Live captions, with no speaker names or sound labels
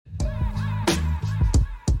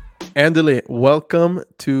Andale, welcome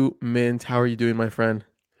to Mint. How are you doing, my friend?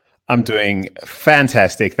 I'm doing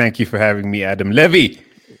fantastic. Thank you for having me, Adam. Levy.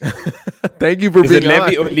 Thank you for Is it being on.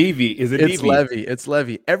 Levy or Levy? Is it It's Levy? Levy. It's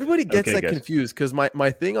Levy. Everybody gets Okay, that good. confused because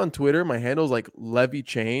my thing on Twitter, my handle is like Levy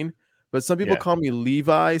Chain, but some people Yeah. call me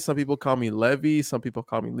Levi, some people call me Levy, some people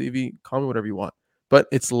call me Levy. Call me whatever you want, but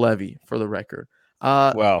it's Levy for the record.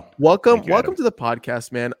 Uh, Well, welcome, thank you, welcome Adam. to the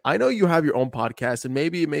podcast, man. I know you have your own podcast, and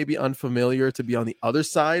maybe it may be unfamiliar to be on the other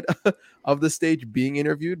side of the stage being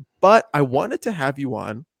interviewed, but I wanted to have you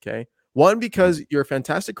on. Okay, one because you're a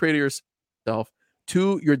fantastic creator yourself.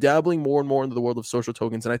 Two, you're dabbling more and more into the world of social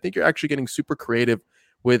tokens. And I think you're actually getting super creative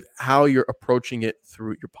with how you're approaching it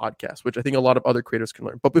through your podcast, which I think a lot of other creators can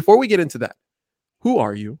learn. But before we get into that, who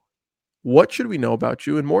are you? What should we know about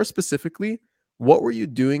you? And more specifically, what were you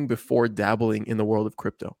doing before dabbling in the world of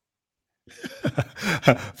crypto?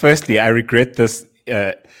 Firstly, I regret this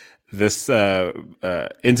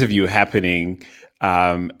interview happening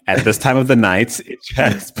at this time of the night in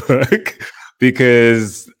Johannesburg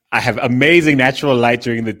because I have amazing natural light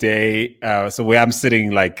during the day. So where I'm sitting,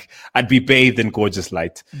 like I'd be bathed in gorgeous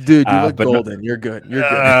light. Dude, you look But no, golden. You're good. You're good.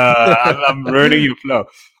 I'm ruining your flow.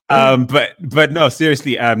 But no,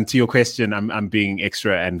 seriously. To your question, I'm being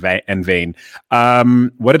extra and vain.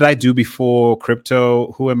 What did I do before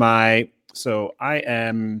crypto? Who am I? So I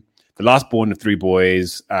am the last born of three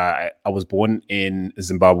boys. I was born in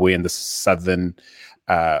Zimbabwe in the southern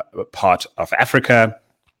part of Africa,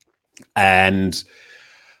 and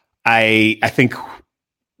I think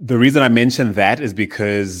the reason I mention that is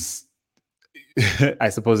because I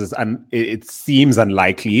suppose it seems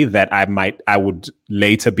unlikely that I would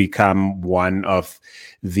later become one of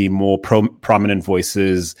the more prominent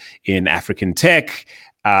voices in African tech.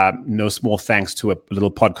 No small thanks to a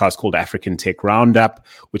little podcast called African Tech Roundup,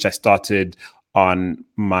 which I started on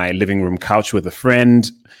my living room couch with a friend.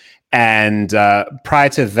 And prior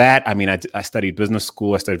to that, I mean, I studied business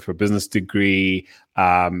school. I studied for a business degree.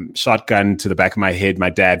 Shotgun to the back of my head. My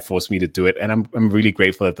dad forced me to do it, and I'm really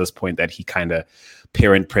grateful at this point that he kind of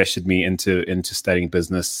parent pressured me into studying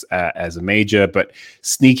business as a major. But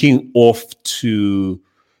sneaking off to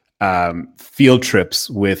field trips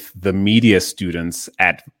with the media students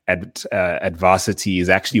at varsity is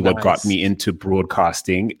actually what got me into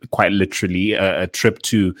broadcasting. Quite literally, a trip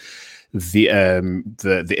to the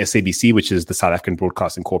SABC, which is the South African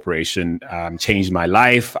Broadcasting Corporation, changed my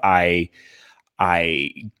life. I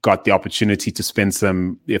got the opportunity to spend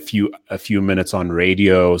a few minutes on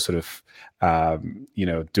radio, sort of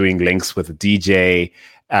doing links with a DJ,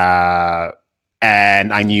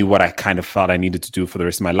 and I knew what I kind of felt I needed to do for the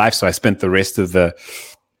rest of my life. So I spent the rest of the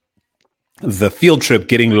field trip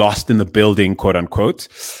getting lost in the building, quote unquote.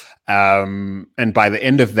 And by the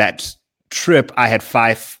end of that trip, I had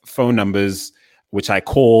 5 phone numbers, which I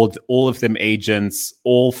called, all of them agents.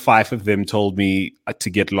 All 5 of them told me to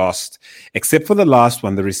get lost, except for the last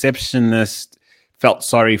one. The receptionist felt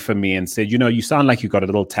sorry for me and said, you sound like you got a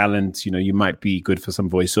little talent. You might be good for some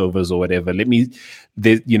voiceovers or whatever.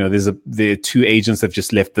 There are 2 agents that have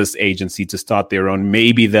just left this agency to start their own.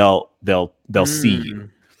 Maybe they'll see you.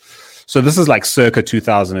 So this is like circa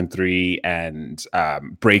 2003, and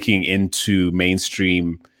breaking into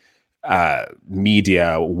mainstream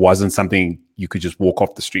media wasn't something you could just walk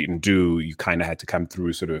off the street and do. You kind of had to come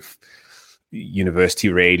through sort of university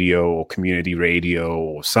radio or community radio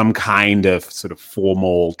or some kind of sort of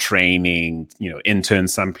formal training, intern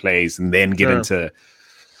someplace and then get into.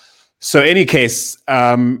 So any case,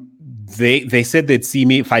 they said they'd see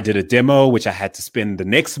me if I did a demo, which I had to spend the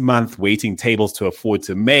next month waiting tables to afford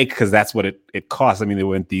to make, because that's what it cost. I mean, there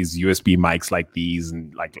weren't these USB mics like these,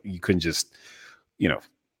 and like you couldn't just,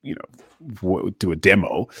 do a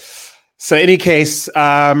demo. So any case,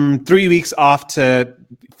 3 weeks after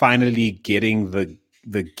finally getting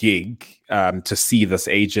the gig to see this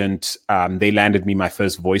agent, they landed me my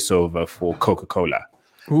first voiceover for Coca-Cola.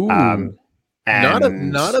 Ooh, not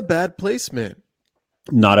a bad placement.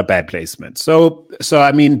 Not a bad placement. So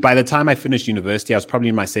I mean, by the time I finished university, I was probably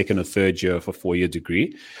in my second or third year of a 4-year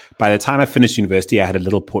degree. By the time I finished university, I had a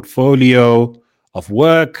little portfolio of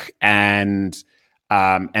work, and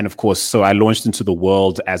of course, so I launched into the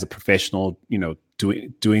world as a professional,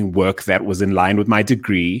 doing work that was in line with my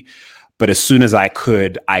degree. But as soon as I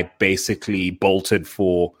could, I basically bolted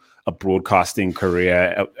for a broadcasting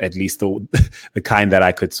career, at least the kind that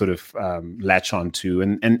I could sort of latch onto.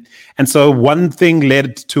 And so one thing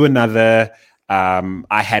led to another.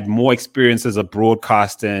 I had more experience as a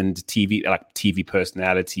broadcaster and TV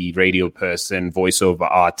personality, radio person, voiceover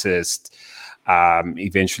artist,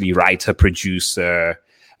 eventually writer, producer,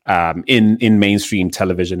 in mainstream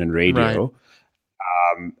television and radio. Right.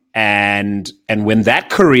 And when that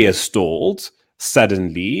career stalled,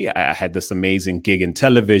 suddenly I had this amazing gig in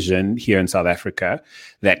television here in South Africa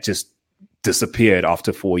that just disappeared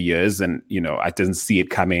after 4 years. And, I didn't see it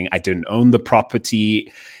coming. I didn't own the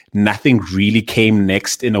property. Nothing really came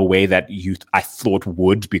next in a way that I thought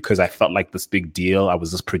would, because I felt like this big deal. I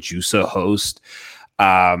was this producer host,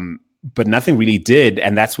 but nothing really did.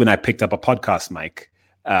 And that's when I picked up a podcast mic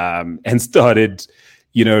and started,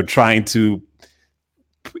 trying to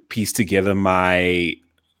piece together my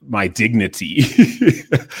dignity.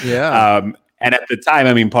 Yeah. And at the time,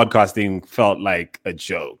 podcasting felt like a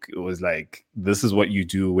joke. It was like, this is what you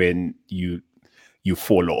do when you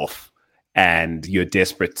fall off and you're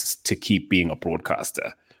desperate to keep being a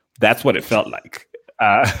broadcaster. That's what it felt like.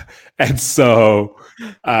 And so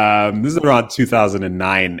this is around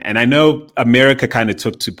 2009. And I know America kind of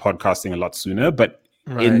took to podcasting a lot sooner, but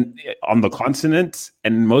on the continent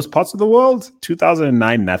and most parts of the world,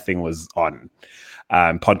 2009, nothing was on.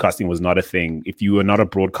 Podcasting was not a thing. If you were not a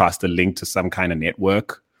broadcaster linked to some kind of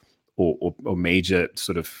network or major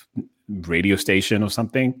sort of radio station or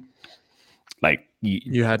something, like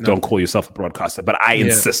you had don't call yourself a broadcaster. But I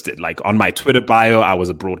insisted, like on my Twitter bio, I was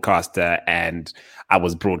a broadcaster and I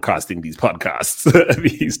was broadcasting these podcasts,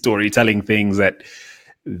 these storytelling things that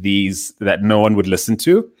no one would listen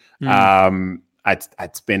to.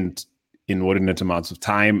 I'd spent inordinate amounts of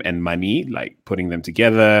time and money like putting them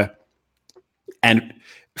together. And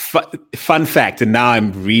fun fact, and now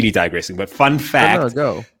I'm really digressing, but fun fact,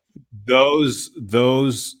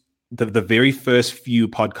 the very first few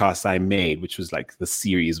podcasts I made, which was like the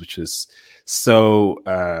series, which was so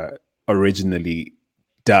originally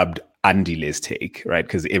dubbed Andy's Take, right?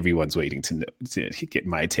 Because everyone's waiting to get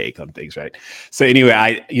my take on things, right? So anyway,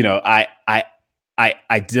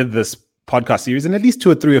 I did this podcast series, and at least 2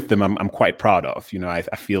 or 3 of them I'm quite proud of. I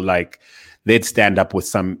feel like they'd stand up with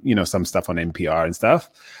some stuff on NPR and stuff.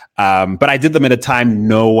 But I did them at a time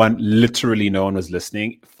literally no one was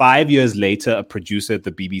listening. 5 years later, a producer at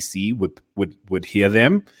the BBC would hear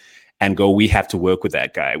them and go, we have to work with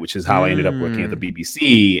that guy, which is how I ended up working at the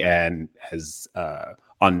BBC and has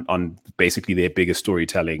on basically their biggest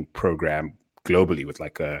storytelling program globally with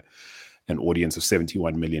like an audience of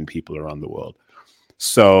 71 million people around the world.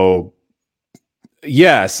 So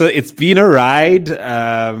yeah, so it's been a ride.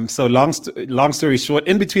 So long story short,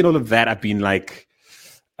 in between all of that, I've been like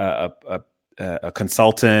a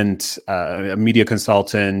consultant, a media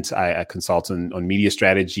consultant. I consult on media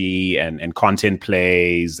strategy and content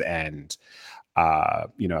plays, and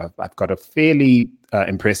I've got a fairly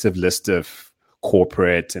impressive list of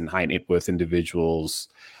corporate and high net worth individuals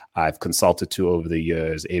I've consulted to over the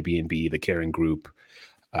years: Airbnb, the Caring Group,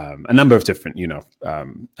 a number of different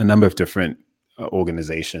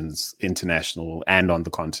organizations, international and on the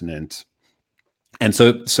continent. And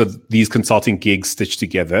so these consulting gigs stitched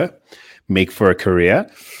together make for a career.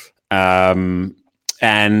 So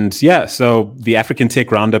the African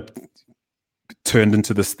Tech Roundup turned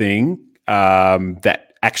into this thing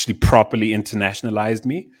that actually properly internationalized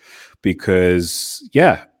me, because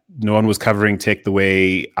no one was covering tech the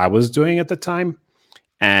way I was doing at the time.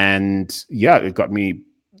 And it got me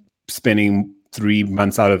spending 3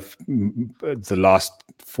 months out of the last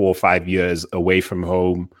 4 or 5 years away from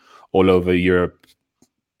home, all over Europe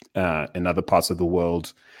and other parts of the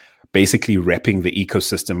world, basically repping the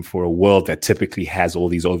ecosystem for a world that typically has all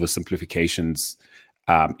these oversimplifications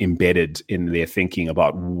embedded in their thinking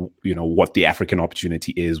about, what the African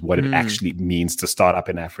opportunity is, what it actually means to start up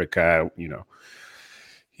in Africa.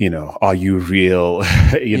 Are you real?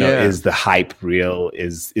 Is the hype real?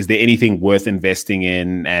 Is there anything worth investing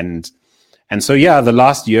in? And so, the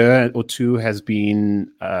last year or two has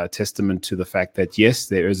been a testament to the fact that, yes,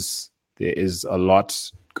 there is a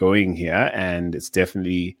lot going here, and it's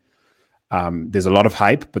definitely there's a lot of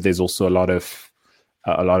hype, but there's also a lot of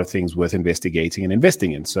things worth investigating and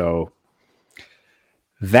investing in. So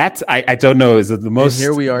that I don't know is the most. And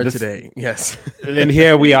here we are today. Yes, and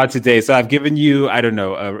here we are today. So I've given you, I don't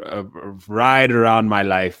know, a ride around my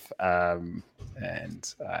life.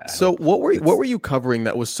 So what were you covering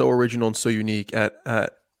that was so original and so unique at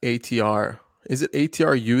ATR? Is it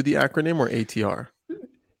ATRU, the acronym, or ATR?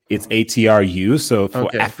 It's ATRU, so for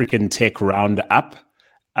African Tech Roundup.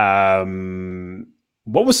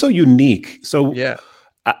 What was so unique? So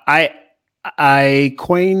I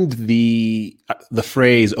coined the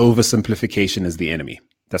phrase "oversimplification is the enemy."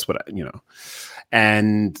 That's what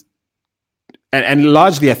and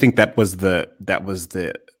largely I think that was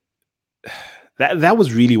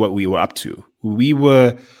really what we were up to. We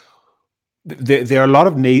were there are a lot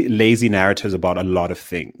of lazy narratives about a lot of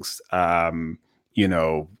things.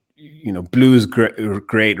 blue is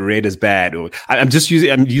great, red is bad. Or I'm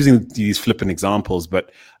using these flippant examples,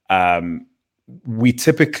 but we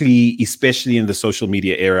typically, especially in the social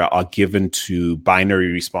media era, are given to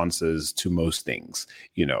binary responses to most things,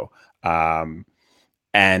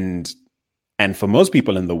 and for most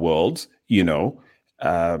people in the world,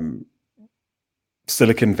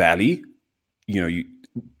 Silicon Valley,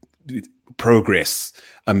 progress,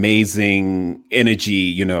 amazing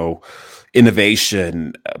energy,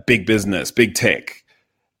 innovation, big business, big tech.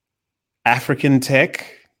 African tech,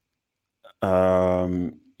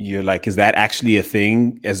 you're like, is that actually a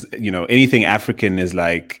thing? As anything African is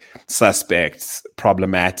like suspect,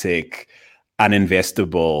 problematic,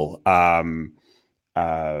 uninvestable,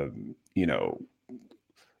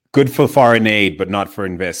 good for foreign aid, but not for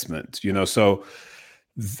investment, so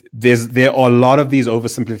there are a lot of these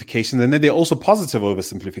oversimplifications, and then there are also positive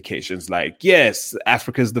oversimplifications, like, yes,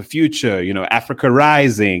 Africa's the future, Africa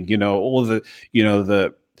rising, all the,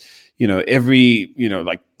 every,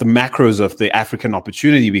 like the macros of the African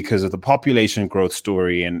opportunity because of the population growth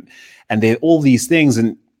story, and there are all these things,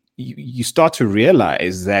 and you start to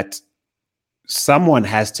realize that someone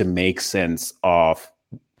has to make sense of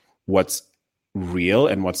what's real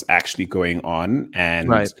and what's actually going on, and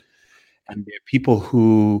Right. And there are people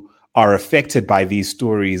who are affected by these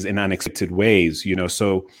stories in unexpected ways,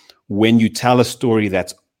 So when you tell a story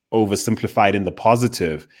that's oversimplified in the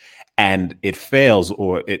positive and it fails,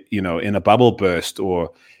 or it, in a bubble burst,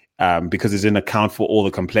 or because it didn't account for all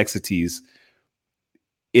the complexities,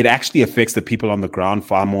 it actually affects the people on the ground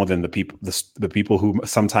far more than the people who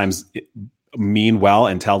sometimes mean well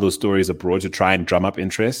and tell those stories abroad to try and drum up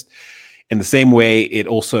interest. In the same way, it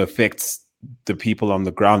also affects the people on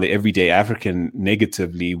the ground, the everyday African,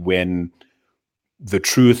 negatively when the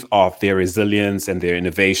truth of their resilience and their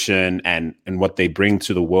innovation and what they bring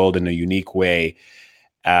to the world in a unique way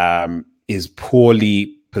is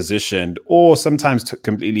poorly positioned, or sometimes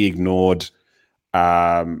completely ignored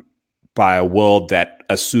by a world that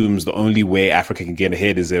assumes the only way Africa can get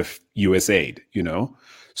ahead is if US aid,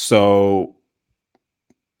 So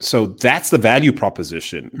that's the value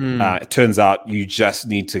proposition. It turns out you just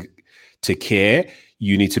need to care.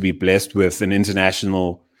 You need to be blessed with an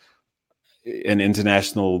international,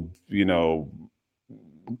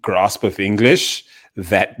 grasp of English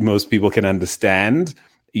that most people can understand.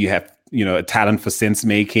 You have, a talent for sense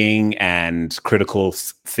making and critical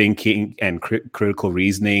thinking and critical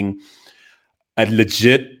reasoning, a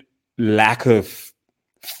legit lack of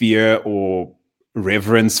fear or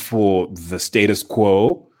reverence for the status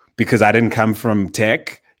quo, because I didn't come from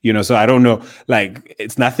tech. So I don't know, like,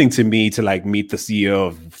 it's nothing to me to like meet the CEO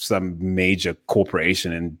of some major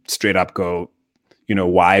corporation and straight up go,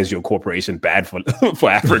 why is your corporation bad for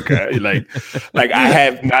Africa? like I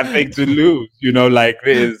have nothing to lose,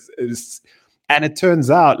 and it turns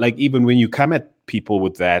out, like, even when you come at people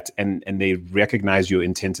with that and they recognize your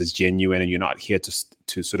intent as genuine and you're not here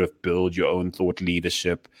to sort of build your own thought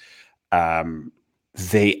leadership,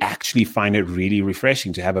 they actually find it really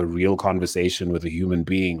refreshing to have a real conversation with a human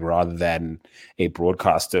being rather than a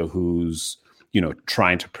broadcaster who's,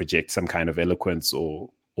 trying to project some kind of eloquence or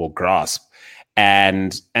grasp.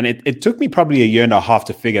 And it took me probably a year and a half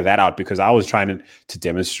to figure that out, because I was trying to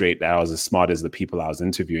demonstrate that I was as smart as the people I was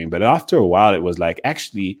interviewing. But after a while, it was like,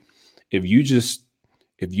 actually, if you just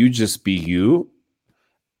be you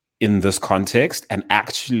in this context and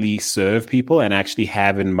actually serve people and actually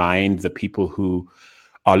have in mind the people who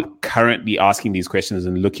are currently asking these questions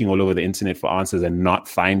and looking all over the internet for answers and not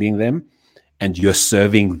finding them, and you're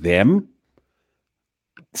serving them,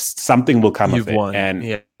 something will come of it. Won.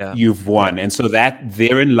 And you've won. And so that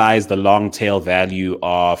therein lies the long tail value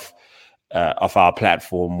of our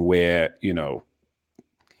platform, where,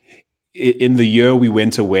 in the year we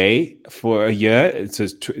went away for a year, it's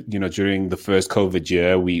just, during the first COVID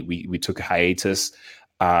year, we took a hiatus.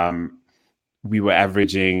 We were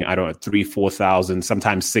averaging, 3,000-4,000,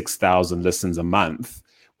 sometimes 6,000 listens a month,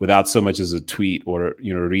 without so much as a tweet or a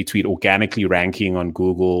retweet, organically ranking on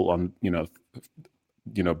Google on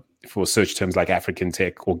for search terms like African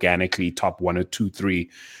tech, organically top 1 or 2, 3,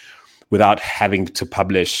 without having to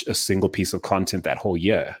publish a single piece of content that whole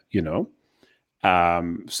year.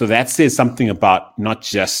 So that says something about not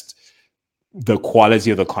just the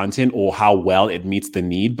quality of the content or how well it meets the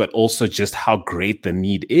need, but also just how great the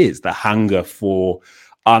need is, the hunger for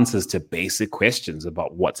answers to basic questions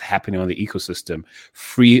about what's happening on the ecosystem,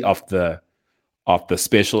 free of the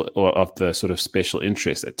special, or of the sort of special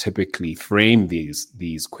interests that typically frame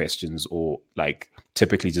these questions, or like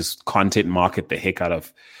typically just content market the heck out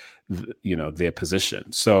of their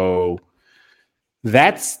position. So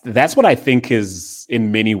That's what I think is,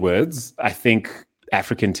 in many words, I think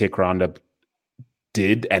African Tech Roundup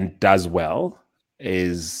did and does well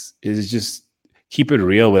is just keep it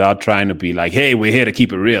real without trying to be like, hey, we're here to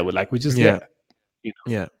keep it real. We're just Yeah. here, you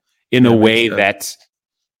know, Yeah. in a Makes way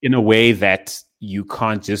sense. that you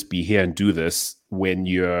can't just be here and do this when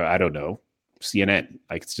you're, I don't know, CNN.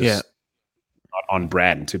 Like, it's just not on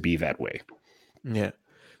brand to be that way. Yeah.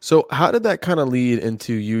 So how did that kind of lead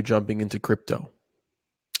into you jumping into crypto?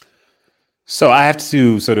 So I have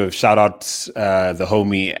to sort of shout out the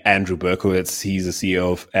homie Andrew Berkowitz. He's the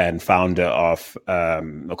CEO and founder of,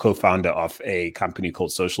 or co-founder of a company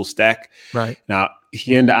called Social Stack. Right. Now,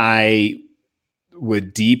 he and I were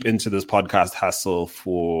deep into this podcast hustle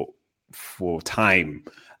for time.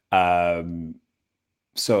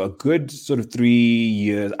 So a good sort of 3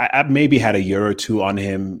 years. I maybe had a year or two on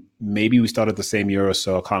him. Maybe we started the same year or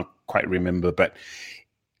so. I can't quite remember, but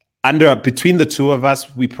between the two of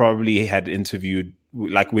us, we probably had interviewed,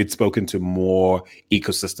 like, we'd spoken to more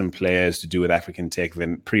ecosystem players to do with African tech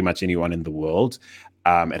than pretty much anyone in the world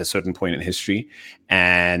at a certain point in history.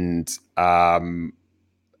 And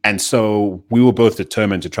so we were both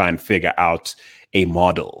determined to try and figure out a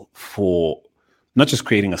model for not just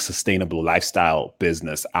creating a sustainable lifestyle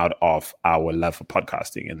business out of our love for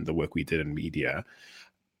podcasting and the work we did in media,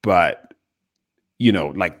 but,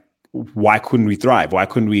 like, why couldn't we thrive? Why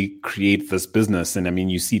couldn't we create this business? And I mean,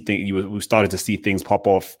 you see things, we started to see things pop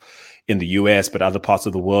off in the US, but other parts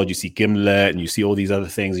of the world, you see Gimlet and you see all these other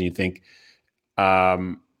things, and you think,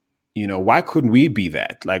 why couldn't we be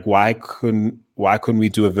that? Like, why couldn't we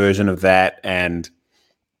do a version of that? And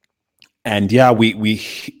yeah, we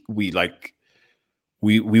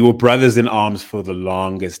were brothers in arms for the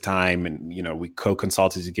longest time, and we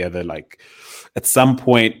co-consulted together. Like, at some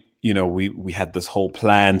point, we had this whole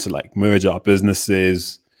plan to, like, merge our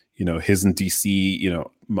businesses, his in DC,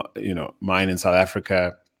 mine in South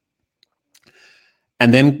Africa.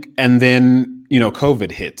 And then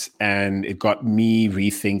COVID hit, and it got me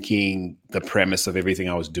rethinking the premise of everything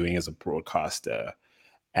I was doing as a broadcaster.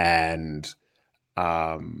 And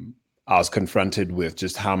I was confronted with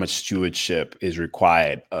just how much stewardship is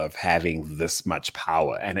required of having this much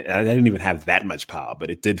power. And I didn't even have that much power,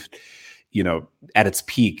 but it did, at its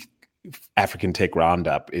peak, African Tech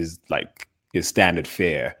Roundup is standard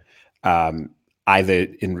fare. Either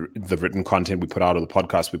in the written content we put out or the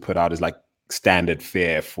podcast we put out is like standard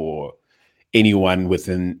fare for anyone with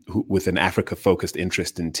an Africa focused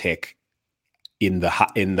interest in tech in the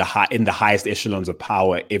highest echelons of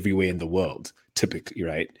power everywhere in the world, typically,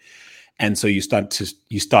 right? And so you start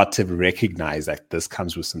to recognize that this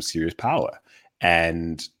comes with some serious power,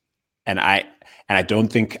 and I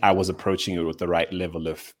don't think I was approaching it with the right level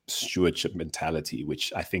of stewardship mentality,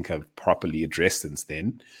 which I think I've properly addressed since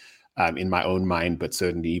then, in my own mind, but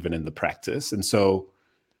certainly even in the practice. And so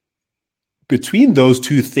between those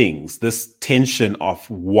two things, this tension of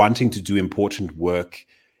wanting to do important work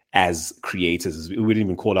as creators, we didn't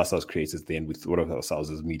even call ourselves creators then, we thought of ourselves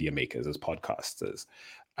as media makers, as podcasters.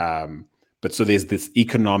 But so there's this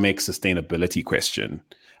economic sustainability question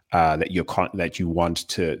that you want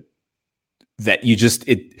to, that you just,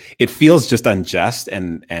 it feels just unjust,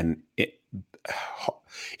 and it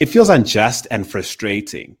feels unjust and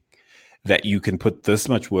frustrating that you can put this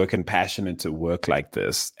much work and passion into work like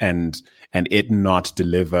this and it not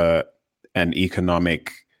deliver an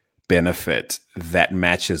economic benefit that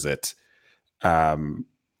matches it. Something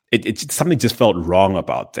just felt wrong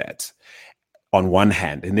about that on one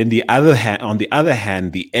hand. And then on the other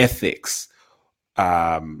hand, the ethics,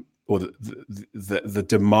 or the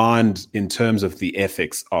demand in terms of the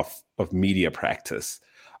ethics of media practice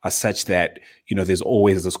are such that, there's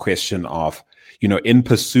always this question of, in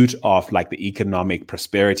pursuit of, like, the economic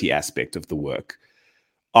prosperity aspect of the work,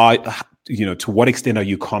 to what extent are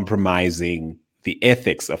you compromising the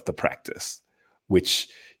ethics of the practice? Which,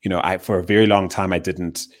 for a very long time, it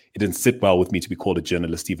didn't sit well with me to be called a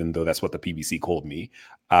journalist, even though that's what the PBC called me.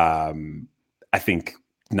 I think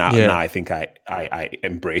now I think I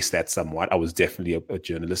embrace that somewhat. I was definitely a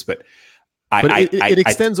journalist, but it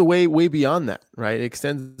extends way beyond that, right? It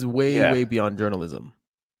extends way beyond journalism.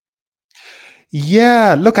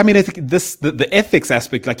 Yeah, look, I mean, I think the ethics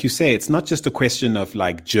aspect, like you say, it's not just a question of,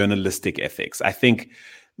 like, journalistic ethics. I think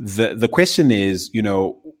the question is,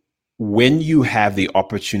 when you have the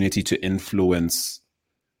opportunity to influence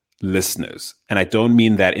listeners, and I don't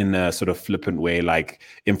mean that in a sort of flippant way, like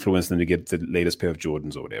influence them to get the latest pair of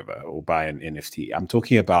Jordans or whatever, or buy an NFT. I'm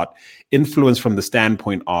talking about influence from the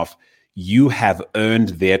standpoint of, you have earned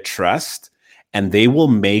their trust, and they will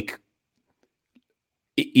make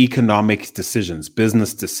economic decisions,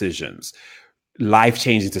 business decisions,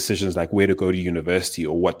 life-changing decisions like where to go to university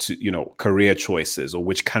or what to, career choices or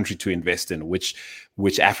which country to invest in, which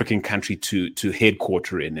African country to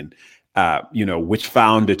headquarter in, and which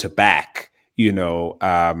founder to back,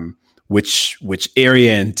 which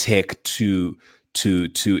area in tech to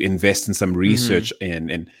invest in some research in.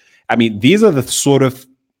 And I mean, these are the sort of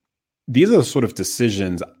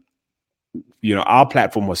decisions, our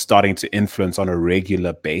platform was starting to influence on a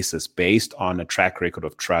regular basis based on a track record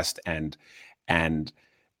of trust and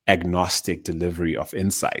agnostic delivery of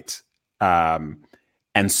insight. And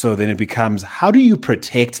so then it becomes, how do you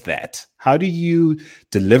protect that? How do you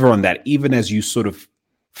deliver on that, even as you sort of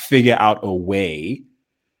figure out a way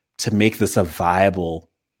to make this a viable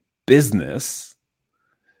business,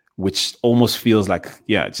 which almost feels like,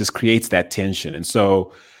 it just creates that tension. And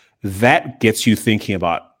so that gets you thinking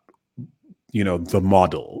about, the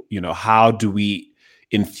model, how do we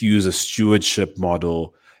infuse a stewardship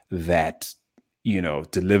model that,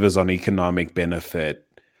 delivers on economic benefit,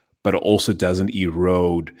 but also doesn't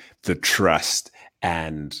erode the trust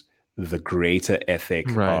and the greater ethic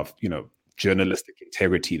of, journalistic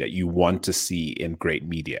integrity that you want to see in great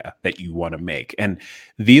media, that you want to make. And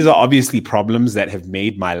these are obviously problems that have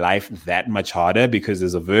made my life that much harder, because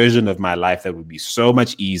there's a version of my life that would be so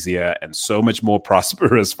much easier and so much more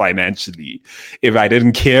prosperous financially if I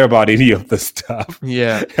didn't care about any of this stuff.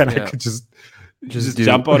 Yeah. And I could just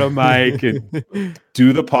jump on a mic and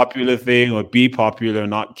do the popular thing or be popular,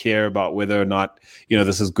 not care about whether or not,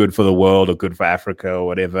 this is good for the world or good for Africa or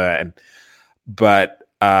whatever. But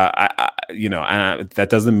that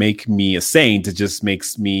doesn't make me a saint. It just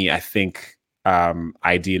makes me, I think,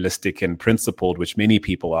 idealistic and principled, which many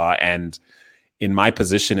people are. And in my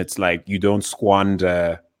position, it's like you don't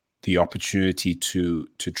squander the opportunity to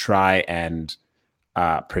try and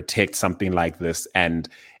protect something like this and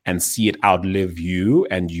see it outlive you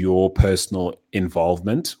and your personal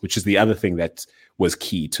involvement, which is the other thing that was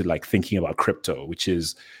key to like thinking about crypto, which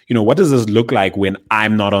is, what does this look like when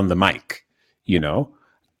I'm not on the mic,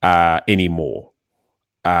 anymore?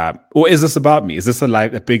 Or is this about me? Is this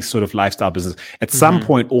a big sort of lifestyle business? At some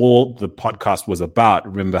point, all the podcast was about,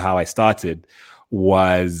 remember how I started,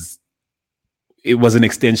 it was an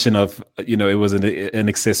extension of, it was an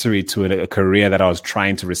accessory to a career that I was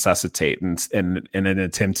trying to resuscitate and in an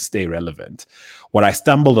attempt to stay relevant. What I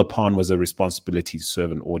stumbled upon was a responsibility to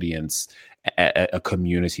serve an audience, a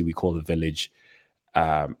community we call the village,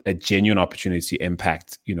 a genuine opportunity to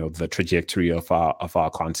impact, the trajectory of our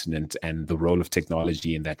continent and the role of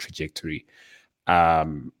technology in that trajectory.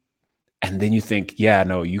 And then you think,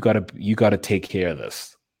 you gotta take care of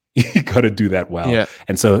this. You gotta do that well. Yeah.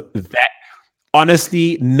 And so that,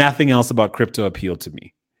 honestly, nothing else about crypto appealed to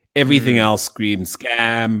me. Everything else screamed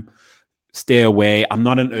scam, stay away. I'm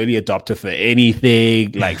not an early adopter for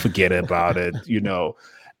anything. Like, forget about it.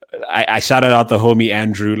 I shouted out the homie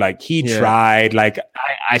Andrew. Like, he tried. Like,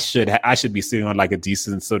 I should be sitting on like a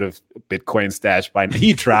decent sort of Bitcoin stash by now.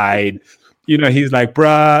 He tried. He's like,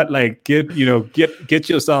 bruh, like get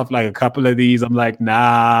yourself like a couple of these. I'm like,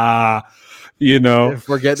 nah.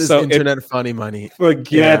 Forget this internet funny money.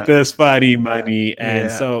 Forget this funny money.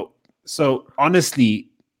 And so honestly,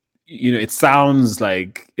 it sounds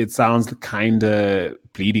kind of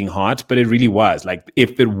bleeding heart, but it really was. Like,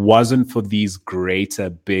 if it wasn't for these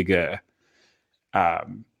greater, bigger,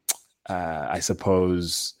 I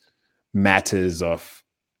suppose, matters of,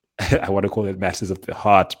 I want to call it matters of the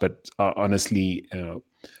heart, but honestly,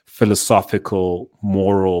 philosophical,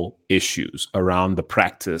 moral issues around the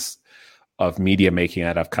practice of media making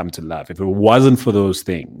that I've come to love. If it wasn't for those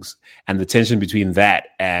things and the tension between that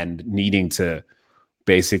and needing to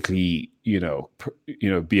basically,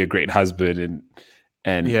 be a great husband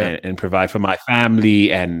and provide for my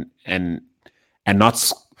family and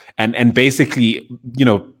basically,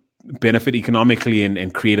 benefit economically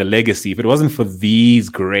and create a legacy. If it wasn't for these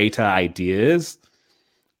greater ideas,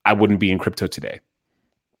 I wouldn't be in crypto today.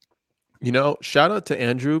 Shout out to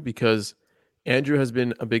Andrew, because Andrew has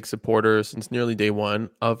been a big supporter since nearly day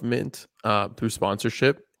one of Mint through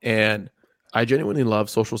sponsorship. And I genuinely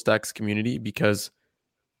love Social Stack's community because,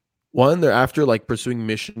 one, they're after like pursuing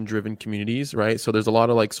mission-driven communities, right? So there's a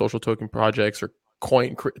lot of like social token projects or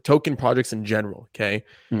token projects in general, okay,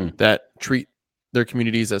 that treat their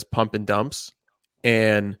communities as pump and dumps.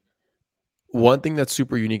 And one thing that's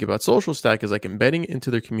super unique about Social Stack is like embedding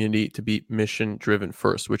into their community to be mission-driven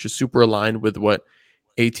first, which is super aligned with what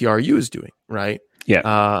ATRU is doing, right?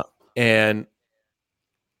 Yeah. And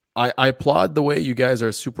I applaud the way you guys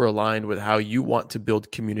are super aligned with how you want to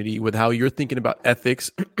build community, with how you're thinking about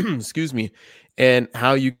ethics, excuse me, and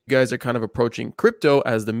how you guys are kind of approaching crypto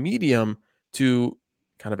as the medium to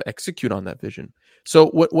kind of execute on that vision.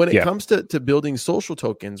 So when it Yeah. comes to building social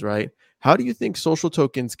tokens, right? How do you think social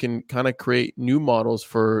tokens can kind of create new models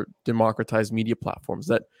for democratized media platforms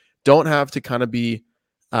that don't have to kind of be,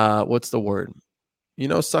 what's the word?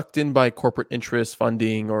 Sucked in by corporate interest,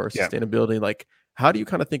 funding, or Yeah. sustainability? Like, how do you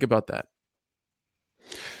kind of think about that?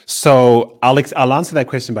 So I'll answer that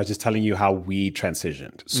question by just telling you how we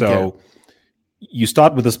transitioned. Okay. So you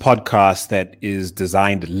start with this podcast that is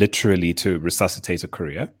designed literally to resuscitate a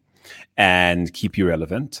career and keep you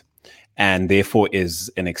relevant, and therefore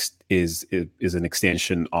is an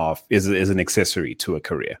extension of is an accessory to a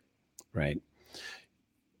career, right?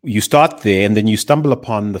 You start there, and then you stumble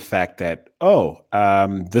upon the fact that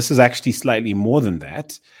this is actually slightly more than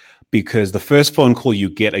that, because the first phone call you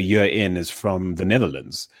get a year in is from the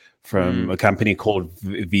Netherlands, from a company called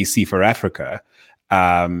VC for Africa,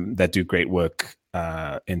 that do great work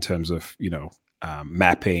in terms of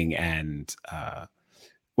mapping and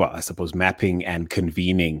I suppose mapping and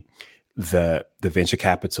convening the venture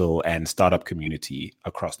capital and startup community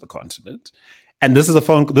across the continent. And this is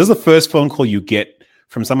the first phone call you get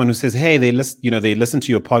from someone who says, "Hey, they listen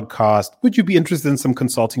to your podcast. Would you be interested in some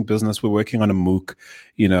consulting business? We're working on a MOOC.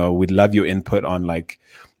 We'd love your input on like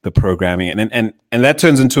the programming." And that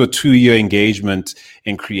turns into a 2-year engagement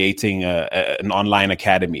in creating an online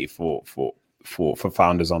academy for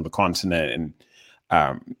founders on the continent.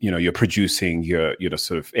 And you're producing, you're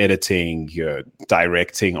sort of editing, you're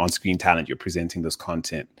directing on-screen talent, you're presenting this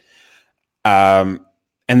content.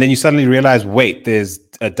 And then you suddenly realize, wait, there's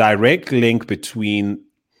a direct link between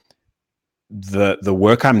the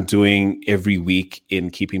work I'm doing every week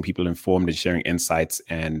in keeping people informed and sharing insights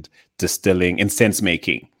and distilling and sense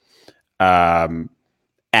making,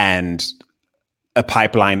 and a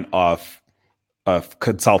pipeline of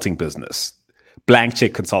consulting business. Blank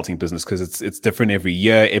check consulting business, because it's different every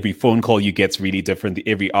year. Every phone call you get's really different.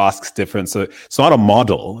 Every ask's different. So it's not a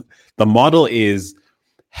model. The model is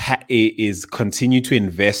continue to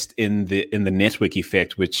invest in the network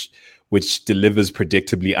effect, which delivers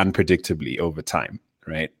unpredictably over time,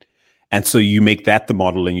 right? And so you make that the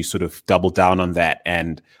model, and you sort of double down on that.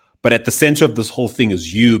 But at the center of this whole thing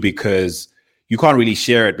is you, because you can't really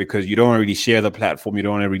share it, because you don't want to really share the platform. You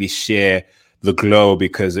don't want to really share the glow,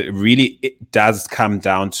 because it does come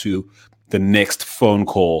down to the next phone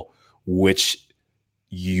call, which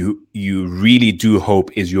you really do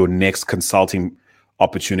hope is your next consulting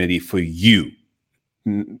opportunity for you,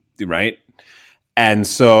 right? And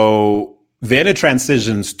so then it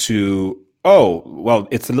transitions to,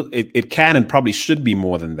 it can and probably should be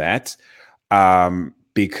more than that,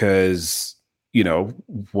 because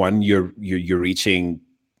one, you're reaching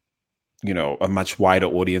a much wider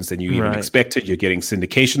audience than you even expected. You're getting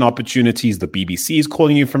syndication opportunities. The BBC is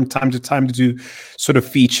calling you from time to time to do sort of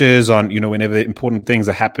features on, whenever important things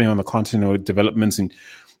are happening on the continent or developments, and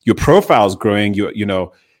your profile is growing.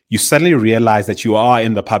 You suddenly realize that you are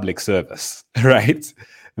in the public service, right?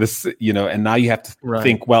 And now you have to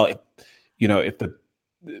think, if the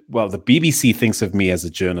BBC thinks of me as a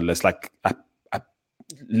journalist, like,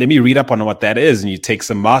 let me read up on what that is. And you take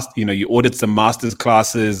some you audit some master's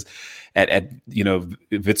classes at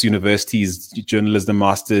Wits University's journalism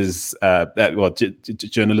masters,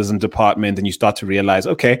 journalism department, and you start to realize,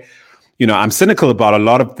 okay, I'm cynical about a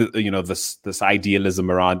lot of the, this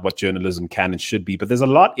idealism around what journalism can and should be, but there's a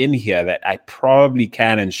lot in here that I probably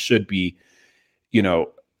can and should be,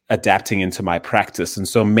 adapting into my practice. And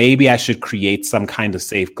so maybe I should create some kind of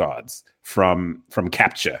safeguards from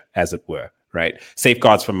capture, as it were, right?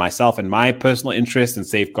 Safeguards from myself and my personal interest, and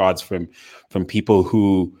safeguards from people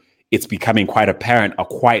who it's becoming quite apparent are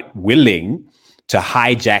quite willing to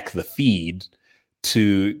hijack the feed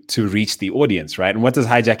to reach the audience, right? And what does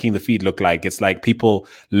hijacking the feed look like? It's like people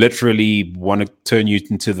literally want to turn you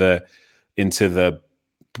into the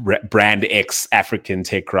brand X African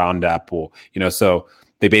tech roundup, or so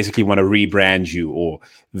they basically want to rebrand you, or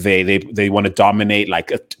they want to dominate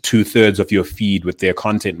like 2/3 of your feed with their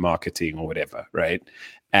content marketing or whatever, right?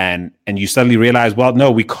 And you suddenly realize, well,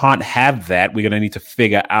 no, we can't have that. We're going to need to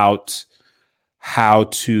figure out how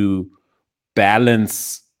to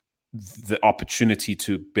balance the opportunity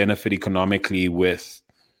to benefit economically with,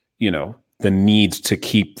 the need to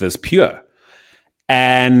keep this pure.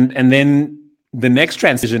 And then the next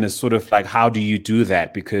transition is sort of like, how do you do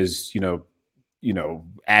that? Because,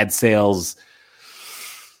 ad sales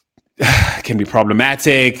can be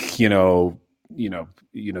problematic,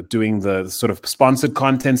 doing the sort of sponsored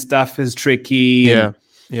content stuff is tricky.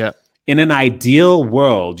 Yeah. In an ideal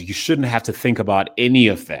world, you shouldn't have to think about any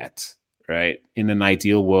of that, right? In an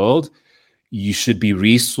ideal world, you should be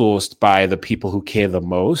resourced by the people who care the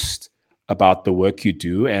most about the work you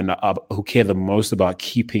do and who care the most about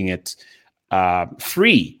keeping it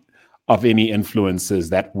free of any influences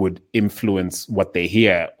that would influence what they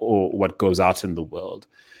hear or what goes out in the world.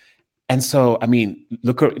 And so, I mean,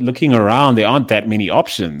 looking around, there aren't that many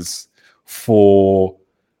options for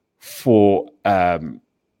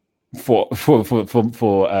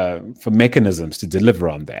mechanisms to deliver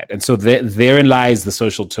on that. And so therein lies the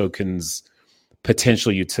social token's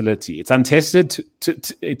potential utility. It's untested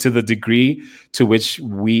to the degree to which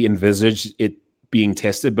we envisage it being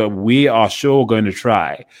tested, but we are sure going to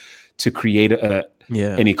try to create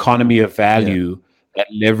an economy of value that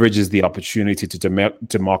leverages the opportunity to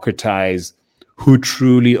democratize who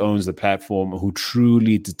truly owns the platform, who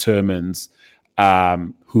truly determines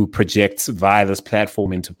who projects via this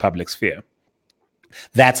platform into public sphere.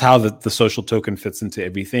 That's how the social token fits into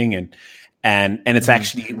everything, and it's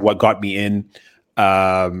actually what got me in.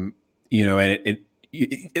 And it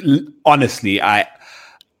honestly,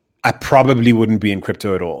 I probably wouldn't be in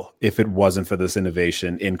crypto at all if it wasn't for this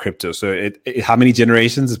innovation in crypto. So how many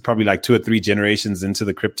generations? It's probably like 2 or 3 generations into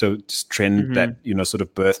the crypto trend that, sort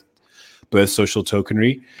of birth social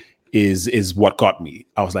tokenry is what got me.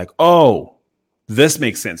 I was like, oh, this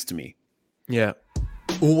makes sense to me. Yeah.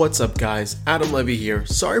 What's up, guys? Adam Levy here.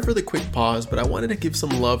 Sorry for the quick pause, but I wanted to give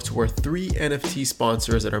some love to our 3 NFT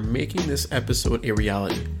sponsors that are making this episode a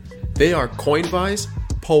reality. They are Coinvise,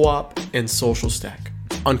 POAP, and SocialStack.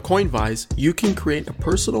 On Coinvise, you can create a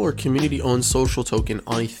personal or community-owned social token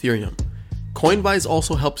on Ethereum. Coinvise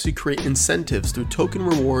also helps you create incentives through token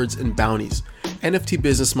rewards and bounties, NFT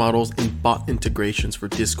business models, and bot integrations for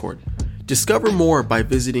Discord. Discover more by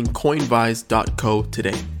visiting coinvise.co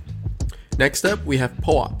today. Next up, we have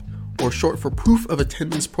POAP, or short for Proof of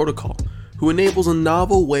Attendance Protocol, who enables a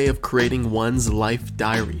novel way of creating one's life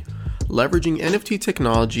diary. Leveraging NFT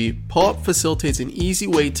technology, POAP facilitates an easy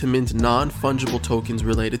way to mint non-fungible tokens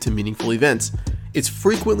related to meaningful events. It's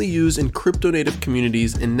frequently used in crypto-native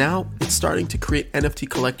communities, and now it's starting to create NFT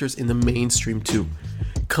collectors in the mainstream too.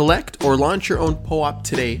 Collect or launch your own POAP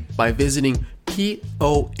today by visiting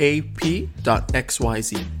poap.xyz.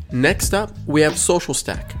 Next up, we have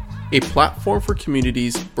SocialStack, a platform for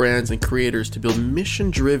communities, brands, and creators to build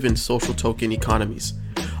mission-driven social token economies.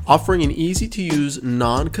 Offering an easy-to-use,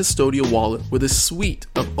 non-custodial wallet with a suite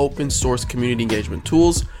of open-source community engagement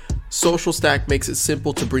tools, SocialStack makes it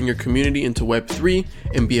simple to bring your community into Web3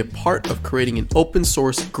 and be a part of creating an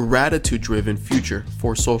open-source, gratitude-driven future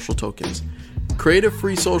for social tokens. Create a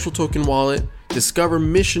free social token wallet, discover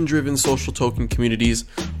mission-driven social token communities,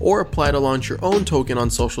 or apply to launch your own token on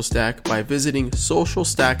SocialStack by visiting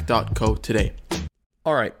socialstack.co today.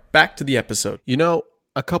 All right, back to the episode.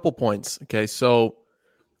 A couple points. Okay, so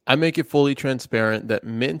I make it fully transparent that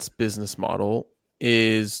Mint's business model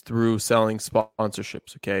is through selling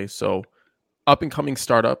sponsorships. Okay, so up and coming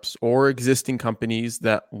startups or existing companies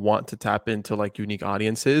that want to tap into like unique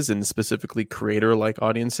audiences and specifically creator like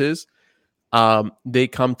audiences, they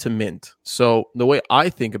come to Mint. So the way I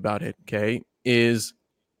think about it, okay, is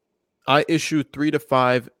I issue 3 to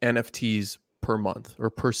 5 NFTs per month or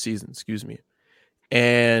per season, excuse me.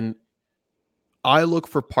 And I look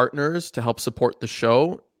for partners to help support the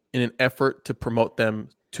show in an effort to promote them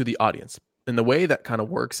to the audience. And the way that kind of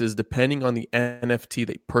works is depending on the NFT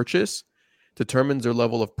they purchase determines their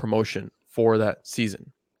level of promotion for that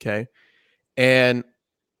season. Okay. And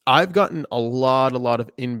I've gotten a lot of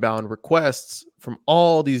inbound requests from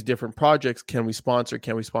all these different projects. Can we sponsor?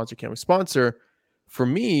 Can we sponsor? Can we sponsor? For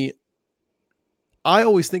me, I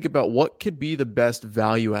always think about what could be the best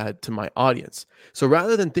value add to my audience. So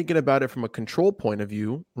rather than thinking about it from a control point of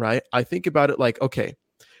view, right, I think about it like, okay,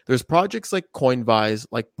 there's projects like Coinvise,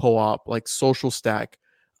 like POAP, like SocialStack,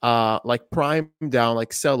 like Prime Down, like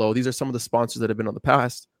Cello. These are some of the sponsors that have been on the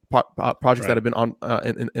past, projects that have been on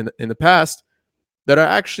in the past that are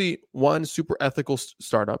actually, one, super ethical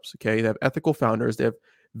startups. Okay, they have ethical founders. They have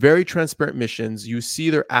very transparent missions. You see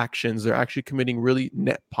their actions. They're actually committing really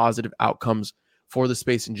net positive outcomes for the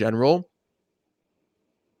space in general.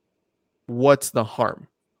 What's the harm,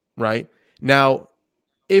 right? Now,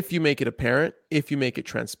 if you make it apparent, if you make it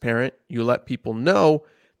transparent, you let people know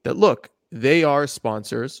that, look, they are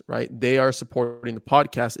sponsors, right? They are supporting the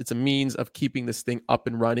podcast. It's a means of keeping this thing up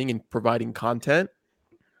and running and providing content.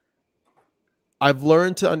 I've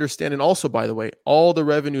learned to understand, and also, by the way, all the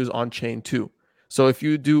revenue is on chain too. So if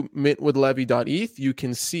you do mintwithlevy.eth, you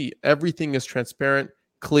can see everything is transparent,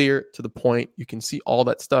 clear, to the point. You can see all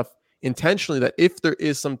that stuff intentionally, that if there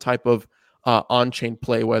is some type of on-chain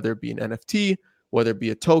play, whether it be an NFT, whether it be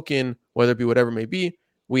a token, whether it be whatever it may be,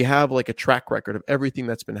 we have like a track record of everything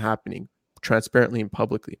that's been happening transparently and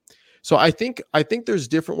publicly. So I think there's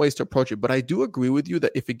different ways to approach it, but I do agree with you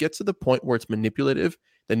that if it gets to the point where it's manipulative,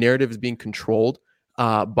 the narrative is being controlled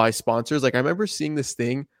by sponsors. Like I remember seeing this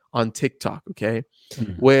thing on TikTok, okay,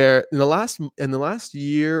 where in the last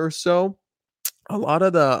year or so, a lot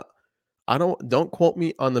of the don't quote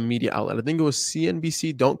me on the media outlet. I think it was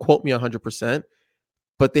CNBC. Don't quote me 100%,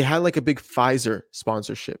 but they had like a big Pfizer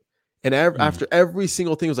sponsorship. And after every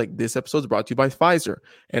single thing was like, this episode is brought to you by Pfizer.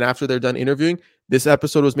 And after they're done interviewing, this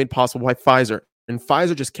episode was made possible by Pfizer. And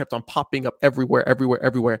Pfizer just kept on popping up everywhere, everywhere,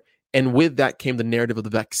 everywhere. And with that came the narrative of the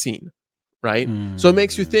vaccine, right? So it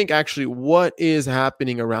makes you think actually, what is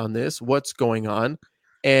happening around this? What's going on?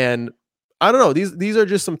 And I don't know. These are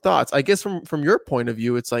just some thoughts. I guess from your point of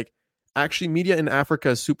view, it's like actually media in Africa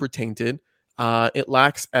is super tainted. It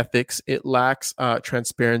lacks ethics. It lacks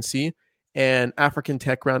transparency. And African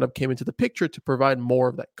Tech Roundup came into the picture to provide more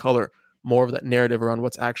of that color, more of that narrative around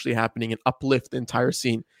what's actually happening and uplift the entire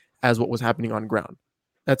scene as what was happening on ground.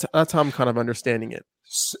 That's how I'm kind of understanding it.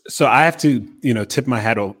 So I have to, tip my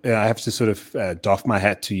hat. I have to sort of doff my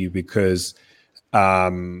hat to you because I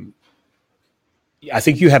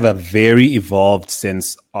think you have a very evolved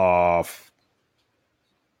sense of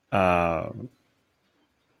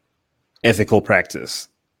ethical practice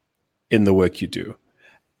in the work you do.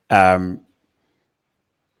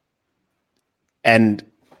 And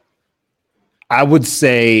I would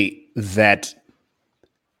say that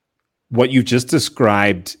what you just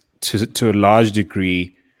described to a large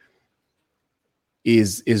degree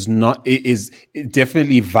is it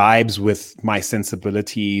definitely vibes with my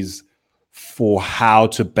sensibilities for how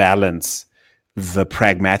to balance the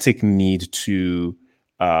pragmatic need to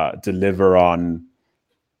deliver on,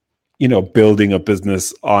 building a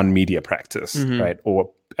business on media practice, right?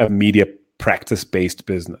 Or a media practice-based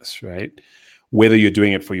business, right? Whether you're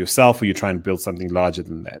doing it for yourself or you're trying to build something larger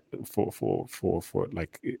than that for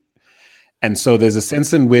like, and so there's a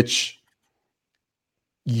sense in which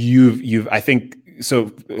you've I think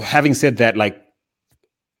so. Having said that, like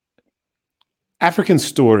African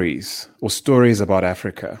stories or stories about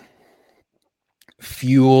Africa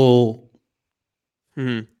fuel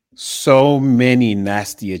so many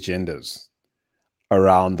nasty agendas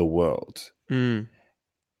around the world.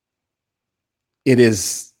 It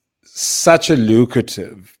is such a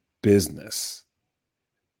lucrative business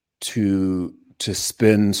to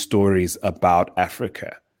spin stories about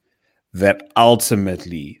Africa that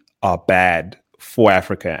ultimately are bad for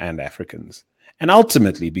Africa and Africans. And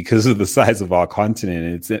ultimately, because of the size of our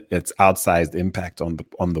continent and its outsized impact on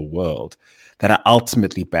the world, that are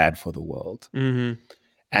ultimately bad for the world.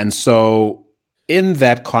 And so in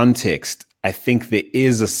that context, I think there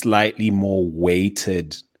is a slightly more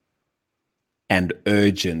weighted and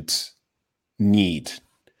urgent need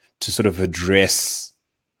to sort of address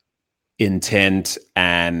intent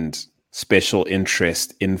and special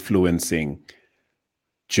interest influencing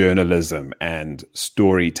journalism and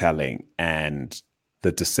storytelling and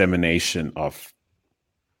the dissemination of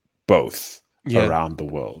both around the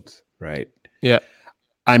world, right? Yeah.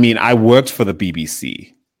 I mean, I worked for the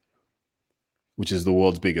BBC, which is the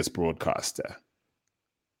world's biggest broadcaster.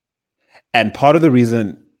 And part of the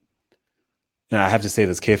reason, and I have to say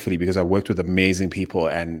this carefully because I worked with amazing people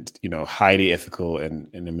and, highly ethical and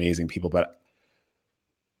amazing people. But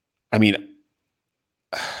I mean,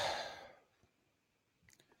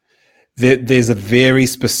 there's a very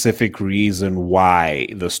specific reason why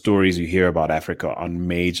the stories you hear about Africa on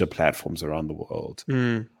major platforms around the world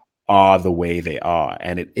are the way they are.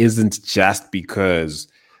 And it isn't just because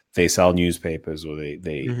they sell newspapers or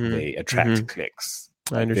they attract clicks.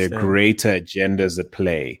 I understand. There are greater agendas at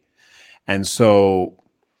play. And so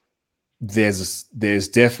there's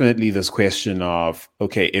definitely this question of,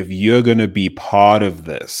 okay, if you're going to be part of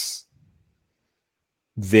this,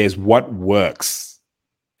 there's what works.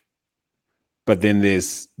 But then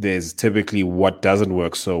there's typically what doesn't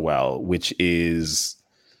work so well, which is,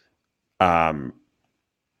 I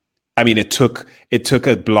mean, it took a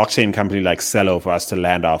blockchain company like Cello for us to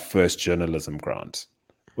land our first journalism grant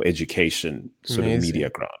or education sort of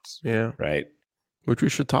media grants. Yeah. Right. Which we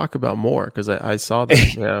should talk about more because I saw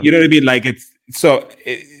that. Yeah. You know what I mean? Like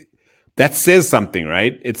that says something,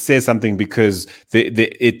 right? It says something because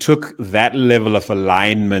it took that level of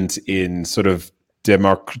alignment in sort of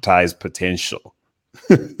democratized potential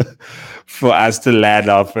for us to land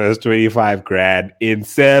our first 25 grand in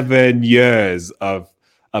 7 years of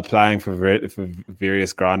applying for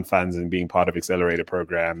various grant funds and being part of accelerator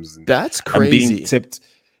programs. That's crazy. And being tipped.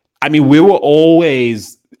 I mean, we were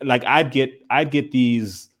always like, I'd get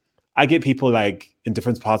I get people like in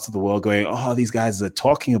different parts of the world going, "Oh, these guys are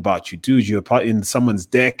talking about you, dude. You're part in someone's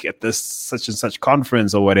deck at this such and such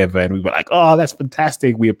conference or whatever." And we were like, "Oh, that's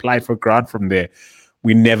fantastic. We applied for a grant from there."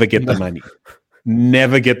 We never get the money.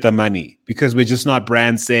 Never get the money because we're just not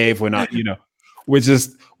brand safe. We're not,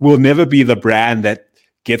 we'll never be the brand that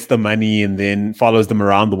gets the money and then follows them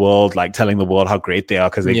around the world, like telling the world how great they are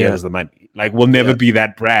because they gave us the money. Like, we'll never be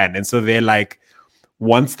that brand. And so they're like,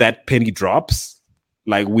 once that penny drops,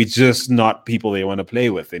 like, we're just not people they want to play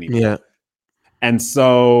with anymore. Yeah. And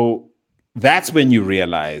so that's when you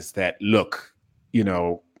realize that, look,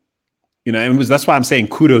 and that's why I'm saying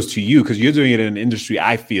kudos to you, because you're doing it in an industry,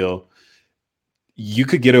 I feel, you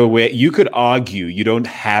could get away. You could argue you don't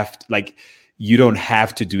have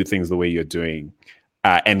to do things the way you're doing,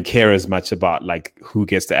 and care as much about like who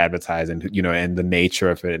gets to advertise and and the nature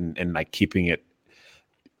of it and like keeping it.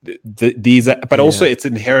 Also it's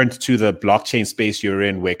inherent to the blockchain space you're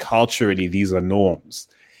in, where culturally these are norms.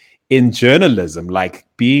 In journalism, like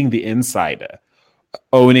being the insider,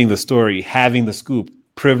 owning the story, having the scoop,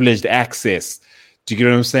 privileged access. Do you get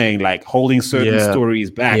what I'm saying? Like holding certain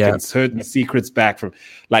stories back and certain secrets back from,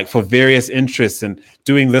 like, for various interests, and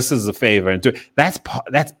doing this as a favor, and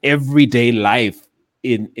that's everyday life.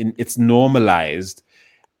 It's normalized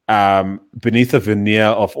beneath a veneer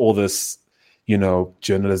of all this.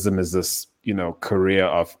 Journalism is this career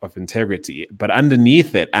of integrity, but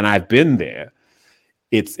underneath it, and I've been there.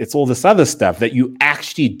 It's all this other stuff that you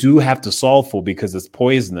actually do have to solve for because it's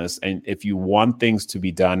poisonous, and if you want things to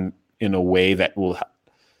be done in a way that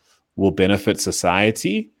will benefit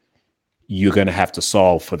society, you're going to have to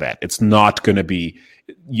solve for that. It's not going to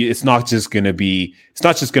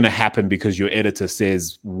happen because your editor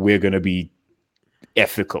says we're going to be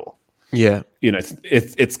ethical. Yeah.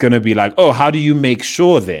 It's going to be like, oh, how do you make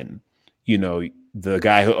sure then, the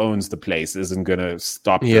guy who owns the place isn't going to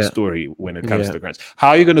stop the story when it comes to the grants? How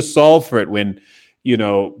are you going to solve for it when,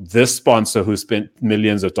 this sponsor who spent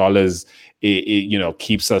millions of dollars,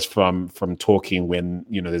 keeps us from talking when,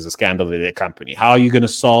 there's a scandal in their company? How are you going to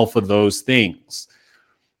solve for those things?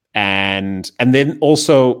 And then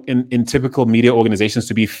also in typical media organizations,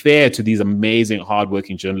 to be fair to these amazing,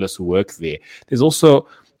 hardworking journalists who work there,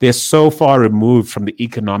 they're so far removed from the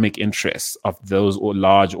economic interests of those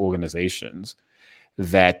large organizations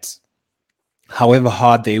that however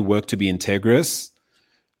hard they work to be integrous,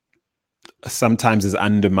 sometimes is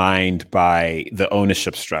undermined by the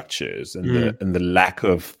ownership structures and the lack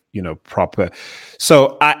of proper.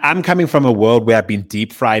 So I'm coming from a world where I've been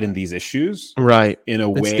deep fried in these issues, right? In a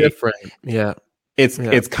way, it's different.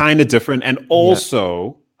 It's kind of different, and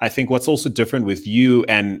also I think what's also different with you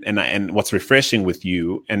and what's refreshing with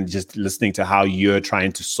you, and just listening to how you're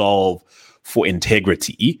trying to solve for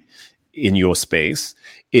integrity in your space,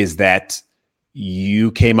 is that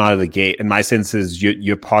you came out of the gate, and my sense is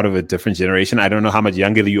you're part of a different generation. I don't know how much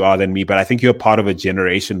younger you are than me, but I think you're part of a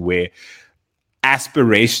generation where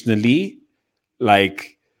aspirationally,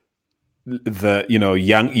 like the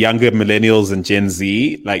younger millennials and Gen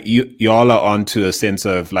Z, like y'all are onto a sense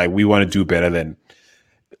of like, we want to do better than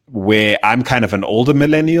where I'm kind of an older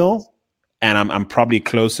millennial, and I'm probably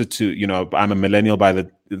closer to, I'm a millennial by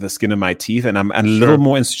the skin of my teeth, and I'm a little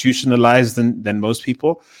more institutionalized than most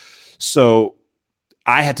people. So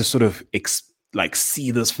I had to sort of see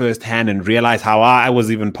this firsthand and realize how I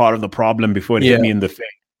was even part of the problem before it hit me in the face.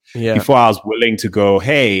 Yeah. Before I was willing to go,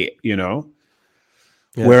 hey,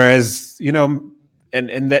 whereas,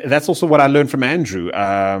 and that's also what I learned from Andrew.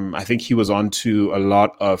 I think he was onto a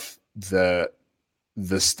lot of the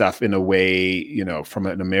stuff in a way, from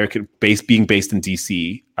an American being based in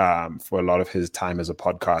DC, for a lot of his time as a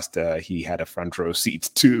podcaster, he had a front row seat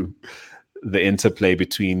to the interplay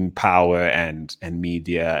between power and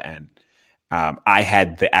media. And I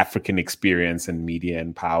had the African experience in media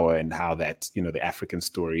and power, and how that, the African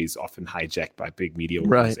story is often hijacked by big media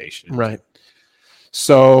organizations. Right.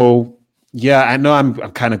 So, yeah, I know I'm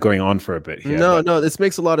kind of going on for a bit here. No, this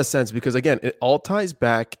makes a lot of sense, because again, it all ties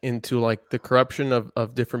back into like the corruption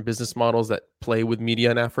of different business models that play with media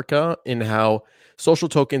in Africa, and how social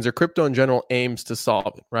tokens or crypto in general aims to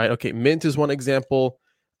solve it, right? Okay, Mint is one example.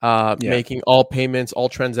 Making all payments, all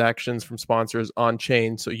transactions from sponsors on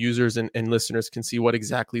chain, so users and listeners can see what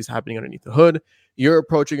exactly is happening underneath the hood. You're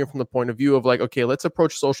approaching it from the point of view of like, okay, let's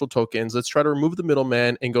approach social tokens. Let's try to remove the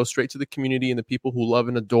middleman and go straight to the community and the people who love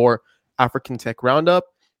and adore African Tech Roundup,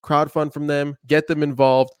 crowdfund from them, get them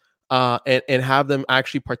involved, and have them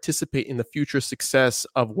actually participate in the future success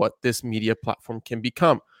of what this media platform can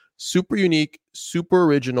become. Super unique, super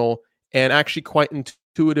original, and actually quite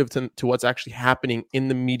intuitive to what's actually happening in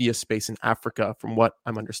the media space in Africa, from what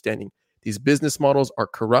I'm understanding. These business models are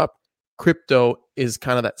corrupt. crypto is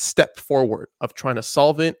kind of that step forward of trying to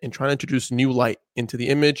solve it and trying to introduce new light into the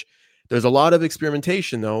image. There's a lot of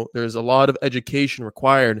experimentation, though. There's a lot of education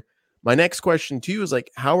required. My next question to you is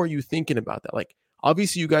like, how are you thinking about that? Like,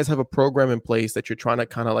 obviously, you guys have a program in place that you're trying to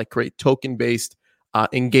kind of like create token-based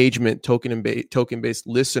engagement, token-based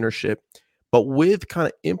listenership. But with kind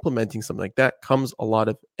of implementing something like that comes a lot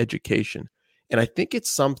of education. And I think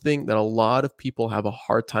it's something that a lot of people have a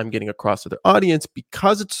hard time getting across to their audience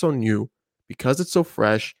because it's so new, because it's so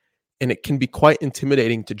fresh, and it can be quite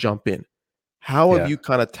intimidating to jump in. How have you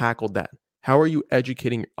kind of tackled that? How are you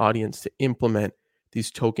educating your audience to implement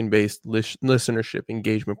these token-based listenership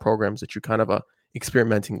engagement programs that you're kind of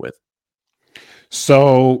experimenting with?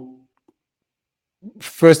 So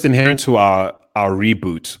first, inherent to our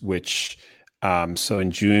reboot, which so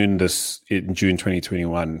in June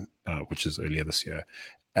 2021, which is earlier this year,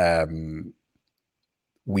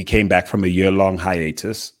 we came back from a year-long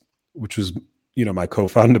hiatus, which was, my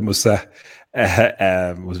co-founder Musa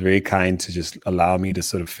was very kind to just allow me to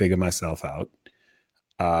sort of figure myself out,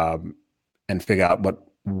 and figure out what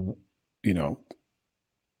we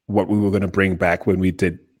were going to bring back when we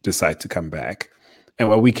did decide to come back. And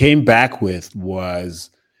what we came back with was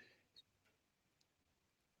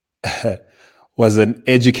an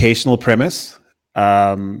educational premise.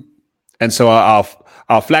 And so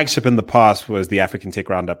our flagship in the past was the African Tech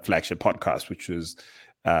Roundup flagship podcast, which was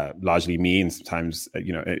largely me, and sometimes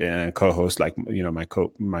and a co-host like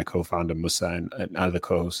my co-founder Musa and other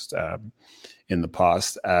co-hosts in the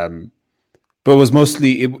past. But it was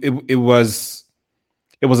mostly it was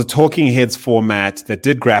a talking heads format that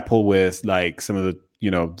did grapple with like some of the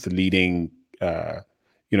the leading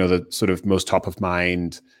the sort of most top of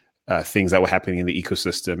mind things that were happening in the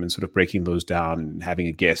ecosystem, and sort of breaking those down and having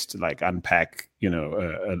a guest to like unpack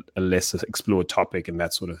a less explored topic and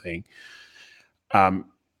that sort of thing. And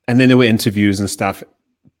then there were interviews and stuff.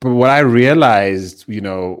 But what I realized,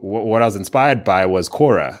 what I was inspired by was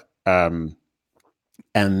Quora, and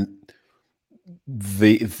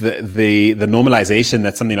the normalization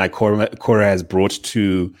that something like Quora has brought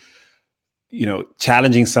to,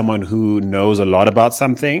 challenging someone who knows a lot about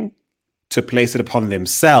something to place it upon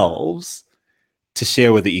themselves to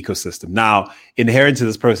share with the ecosystem. Now, inherent to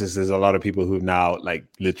this process, there's a lot of people who've now like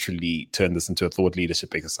literally turned this into a thought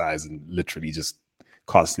leadership exercise and literally just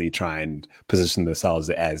constantly try and position themselves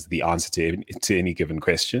as the answer to any given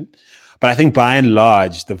question. But I think by and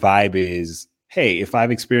large, the vibe is, hey, if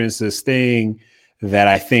I've experienced this thing that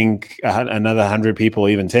I think another 100 people,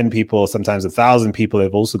 even 10 people, sometimes 1,000 people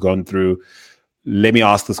have also gone through, let me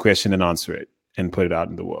ask this question and answer it and put it out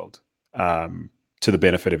in the world, to the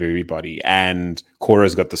benefit of everybody. And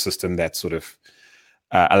Quora's got the system that sort of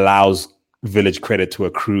allows village credit to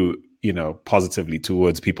accrue, positively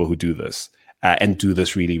towards people who do this and do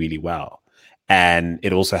this really, really well. And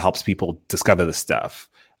it also helps people discover the stuff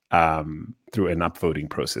through an upvoting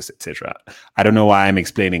process, etc. I don't know why I'm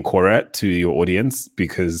explaining Quora to your audience,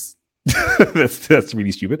 because that's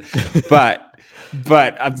really stupid. But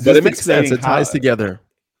it makes sense. It ties together.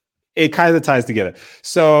 It kind of ties together.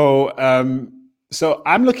 So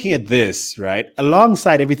I'm looking at this, right,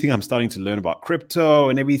 alongside everything I'm starting to learn about crypto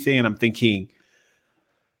and everything, and I'm thinking,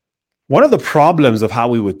 one of the problems of how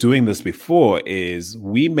we were doing this before is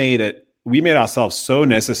we made ourselves so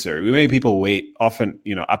necessary. We made people wait often,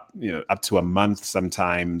 up to a month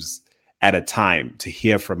sometimes at a time to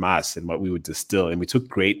hear from us and what we would distill. And we took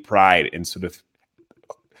great pride in sort of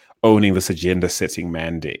owning this agenda setting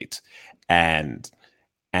mandate. And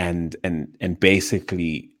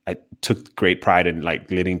basically I took great pride in like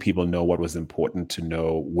letting people know what was important to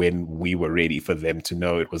know when we were ready for them to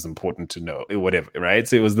know it was important to know, whatever, right?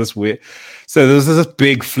 So it was this weird. So there was this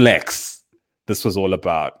big flex this was all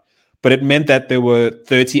about. But it meant that there were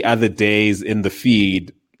 30 other days in the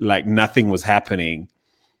feed, like nothing was happening.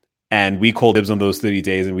 And we called dibs on those 30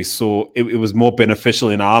 days, and we saw it was more beneficial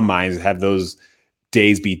in our minds to have those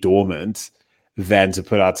days be dormant than to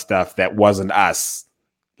put out stuff that wasn't us,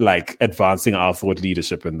 like advancing our thought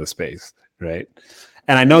leadership in the space, right?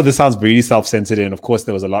 And I know this sounds really self-centered, and of course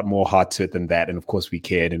there was a lot more heart to it than that. And of course we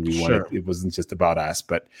cared, and we wanted, it wasn't just about us.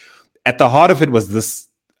 But at the heart of it was this,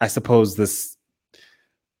 I suppose, this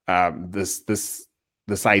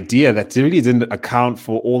idea that really didn't account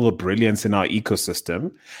for all the brilliance in our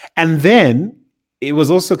ecosystem. And then it was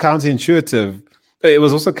also counterintuitive. It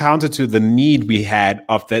was also counter to the need we had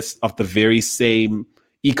of the very same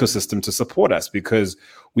ecosystem to support us, because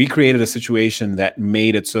we created a situation that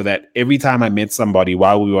made it so that every time I met somebody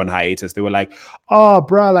while we were on hiatus, they were like, "Oh,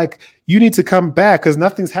 bro, like you need to come back because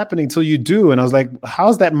nothing's happening till you do." And I was like,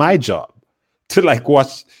 "How's that my job to like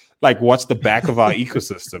watch like watch the back of our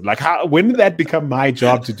ecosystem. Like, when did that become my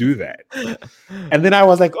job to do that? And then I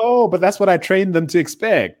was like, oh, but that's what I trained them to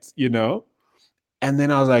expect, you know? And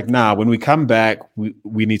then I was like, nah, when we come back,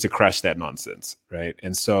 we need to crush that nonsense, right?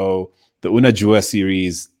 And so the Unajua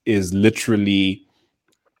series is literally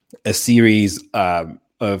a series of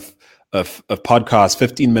podcasts,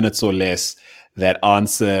 15 minutes or less, that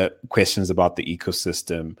answer questions about the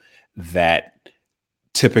ecosystem that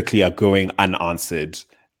typically are going unanswered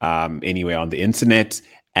anywhere on the internet,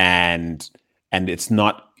 and it's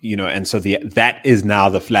not, you know, and so that is now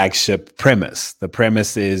the flagship premise. The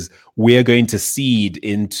premise is we're going to seed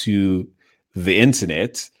into the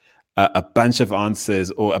internet a bunch of answers,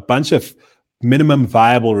 or a bunch of minimum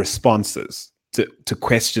viable responses to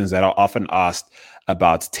questions that are often asked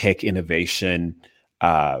about tech innovation,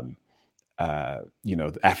 you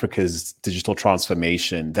know, Africa's digital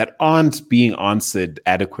transformation, that aren't being answered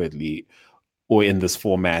adequately or in this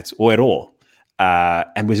format or at all.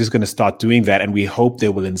 And we're just going to start doing that. And we hope they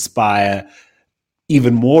will inspire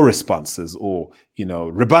even more responses, or, you know,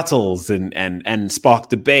 rebuttals, and spark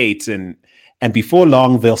debate. And before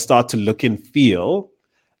long, they'll start to look and feel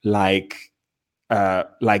like a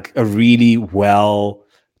really well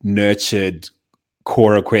nurtured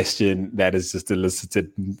Quora question that has just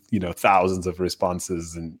elicited, you know, thousands of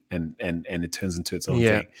responses, and it turns into its own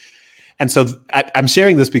thing. And so I'm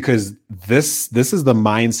sharing this because this is the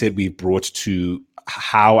mindset we've brought to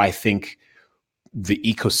how I think the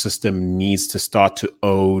ecosystem needs to start to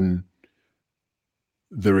own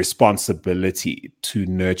the responsibility to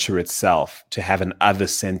nurture itself, to have an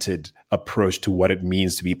other-centered approach to what it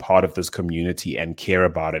means to be part of this community and care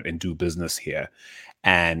about it and do business here,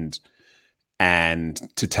 and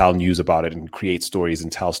to tell news about it and create stories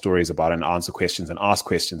and tell stories about it and answer questions and ask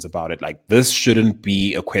questions about it. Like, this shouldn't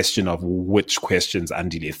be a question of which questions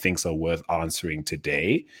Andile thinks are worth answering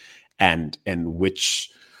today, and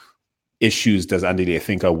which issues does Andile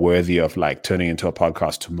think are worthy of like turning into a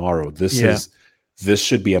podcast tomorrow. This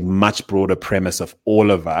should be a much broader premise of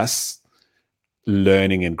all of us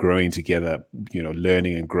learning and growing together, you know,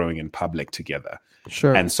 learning and growing in public together.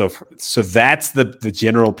 Sure. And so that's the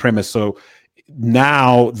general premise. So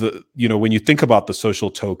now, you know, when you think about the social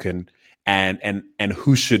token and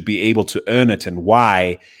who should be able to earn it and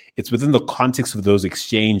why, it's within the context of those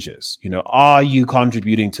exchanges. You know, are you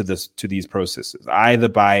contributing to these processes, either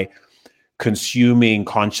by consuming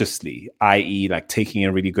consciously, i.e., like taking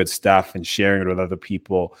in really good stuff and sharing it with other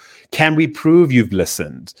people? Can we prove you've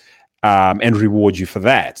listened? And reward you for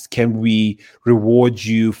that? Can we reward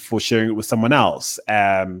you for sharing it with someone else?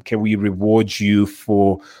 Can we reward you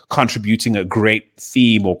for contributing a great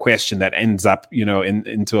theme or question that ends up, you know,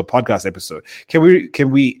 into a podcast episode? Can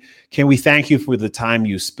we thank you for the time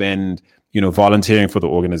you spend, you know, volunteering for the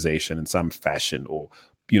organization in some fashion, or,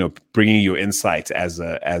 you know, bringing your insight as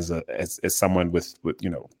someone with you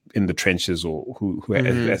know, in the trenches, or who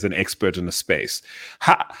as an expert in a space?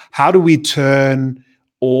 How do we turn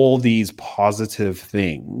all these positive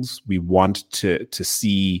things we want to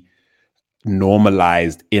see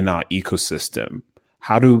normalized in our ecosystem?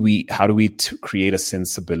 How do we create a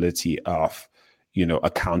sensibility of, you know,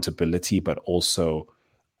 accountability, but also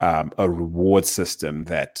a reward system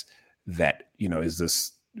that you know, is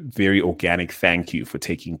this very organic thank you for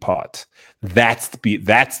taking part? That's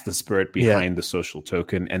the spirit behind the social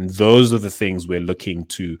token, and those are the things we're looking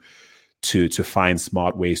to find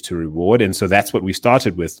smart ways to reward. And so that's what we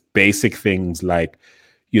started with. Basic things like,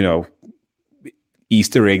 you know,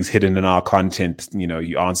 Easter eggs hidden in our content. You know,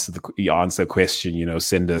 you answer a question, you know,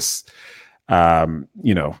 send us the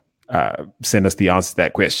answer to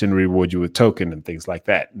that question, reward you with token and things like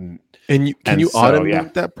that. Can you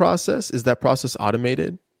automate that process? Is that process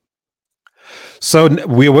automated? So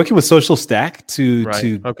we're working with Social Stack to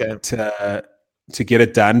get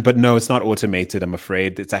it done, but no, it's not automated, I'm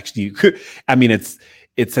afraid. It's actually, I mean, it's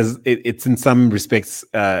in some respects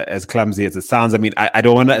as clumsy as it sounds. I mean, I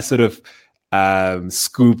don't want to sort of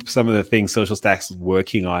scoop some of the things Social Stack's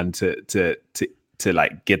working on to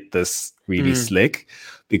like get this really slick,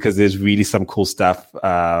 because there's really some cool stuff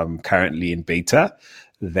currently in beta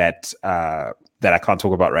that I can't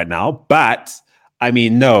talk about right now. But I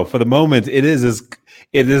mean, no, for the moment, it is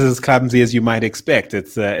as clumsy as you might expect.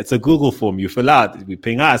 It's a Google form you fill out. We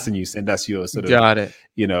ping us, and you send us your sort of,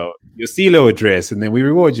 you know, your CELO address, and then we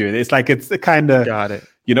reward you. It's like, it's the kind of,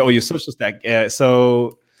 you know, or your Social Stack.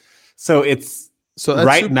 So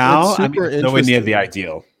right now, I mean, it's nowhere near the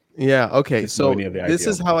ideal. Yeah. Okay. So this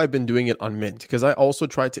is how I've been doing it on Mint, because I also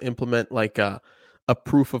tried to implement like a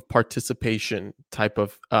proof of participation type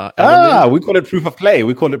of element. We call it proof of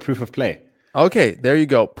play. Okay, there you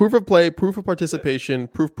go. Proof of play, proof of participation,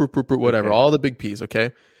 proof, whatever. Okay. All the big P's.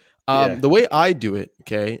 Okay. Yeah. The way I do it,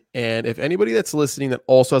 okay, and if anybody that's listening that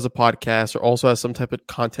also has a podcast or also has some type of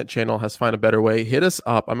content channel has found a better way, hit us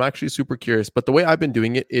up. I'm actually super curious. But the way I've been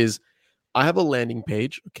doing it is I have a landing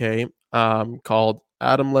page, okay, called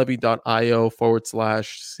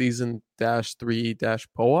adamlevy.io/season -3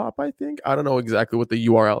 -POAP, I think. I don't know exactly what the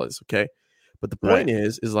URL is, okay. But the point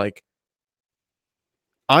Right. is like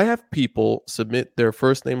I have people submit their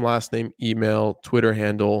first name, last name, email, Twitter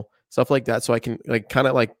handle, stuff like that, so I can like kind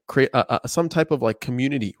of like create some type of like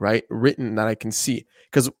community, right? Written that I can see.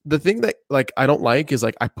 Because the thing that like I don't like is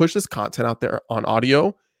like I push this content out there on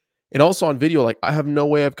audio and also on video. Like I have no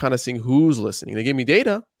way of kind of seeing who's listening. They give me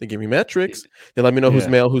data, they give me metrics, they let me know who's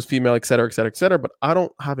Yeah. male, who's female, et cetera, et cetera, et cetera. But I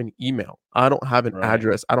don't have an email, I don't have an Right.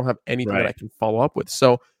 address, I don't have anything that I Right. can follow up with.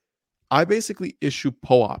 So I basically issue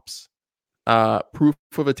POAPs, proof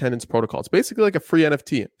of attendance protocol. It's basically like a free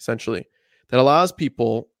NFT, essentially, that allows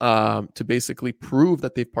people to basically prove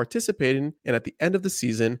that they've participated. And at the end of the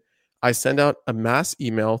season, I send out a mass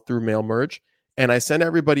email through mail merge, and I send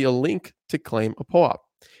everybody a link to claim a POAP.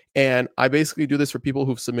 And I basically do this for people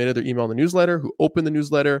who've submitted their email in the newsletter, who open the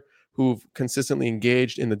newsletter, who've consistently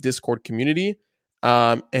engaged in the Discord community,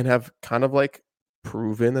 and have kind of like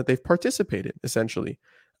proven that they've participated, essentially.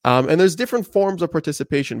 And there's different forms of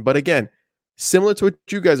participation, but again, similar to what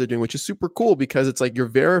you guys are doing, which is super cool because it's like you're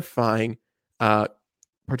verifying uh, Yeah.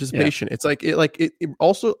 participation. It's like it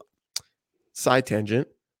also, side tangent.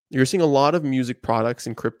 You're seeing a lot of music products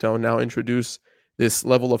in crypto now introduce this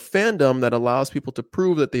level of fandom that allows people to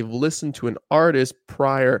prove that they've listened to an artist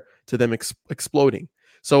prior to them exploding.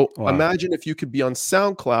 So Wow. imagine if you could be on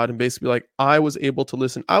SoundCloud and basically be like, I was able to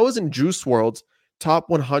listen. I was in Juice WRLD's top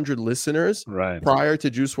 100 listeners Right. prior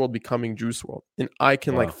to Juice WRLD becoming Juice WRLD, and I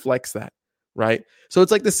can like Wow. flex that, right? So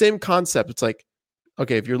it's like the same concept. It's like,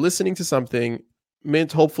 okay, if you're listening to something,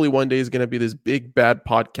 Mint hopefully one day is going to be this big bad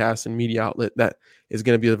podcast and media outlet that is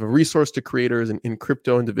going to be of a resource to creators and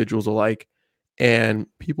crypto individuals alike. And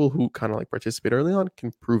people who kind of like participate early on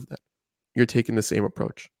can prove that you're taking the same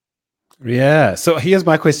approach. Yeah. So here's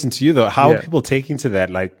my question to you though. How are Yeah. people taking to that?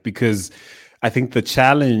 Like, because I think the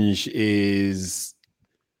challenge is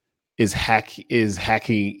hacking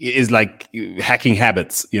is like hacking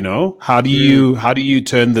habits, you know? Mm. How do you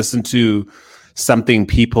turn this into something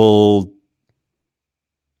people,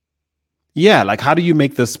 yeah, like how do you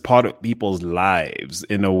make this part of people's lives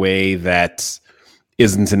in a way that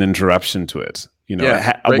isn't an interruption to it? You know,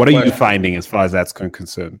 Yeah. Great what are you question. finding as far as that's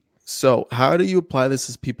concerned? So, how do you apply this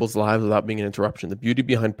to people's lives without being an interruption? The beauty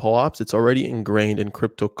behind POAPs, it's already ingrained in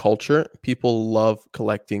crypto culture. People love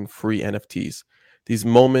collecting free NFTs. These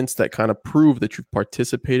moments that kind of prove that you've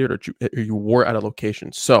participated or you were at a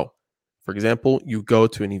location. So, for example, you go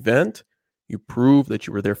to an event, you prove that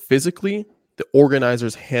you were there physically. The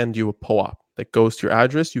organizers hand you a POAP that goes to your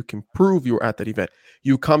address. You can prove you were at that event.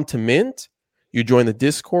 You come to Mint, you join the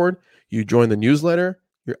Discord, you join the newsletter,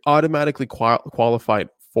 you're automatically qualified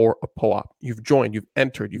for a POAP. You've joined, you've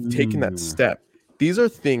entered, you've taken that Mm, step. These are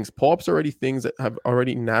things, POAPs are already things that have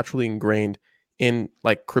already naturally ingrained in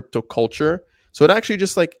like crypto culture. So it actually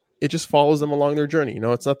just like, it just follows them along their journey. You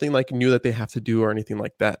know, it's nothing like new that they have to do or anything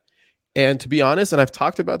like that. And to be honest, and I've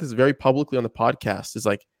talked about this very publicly on the podcast, is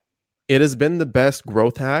like, it has been the best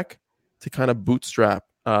growth hack to kind of bootstrap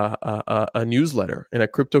a newsletter in a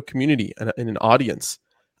crypto community and in an audience,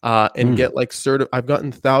 and mm, get like I've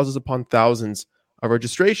gotten thousands upon thousands of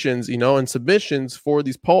registrations, you know, and submissions for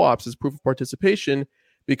these POAPs as proof of participation,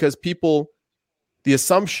 because people, the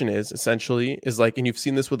assumption is essentially is like, and you've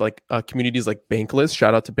seen this with like communities like Bankless.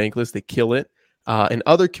 Shout out to Bankless, they kill it, and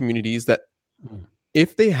other communities that mm.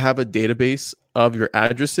 if they have a database of your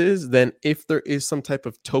addresses, then if there is some type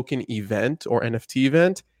of token event or NFT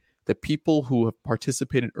event, the people who have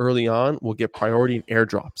participated early on will get priority in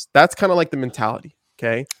airdrops. That's kind of like the mentality.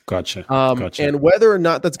 Okay. Gotcha. Gotcha. And whether or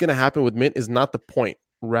not that's going to happen with Mint is not the point.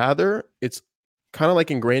 Rather, it's kind of like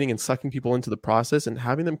ingraining and sucking people into the process and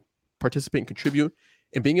having them participate and contribute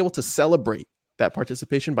and being able to celebrate that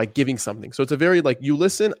participation by giving something. So it's a very like, you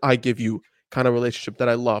listen, I give you kind of relationship that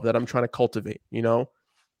I love, that I'm trying to cultivate, you know?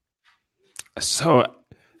 So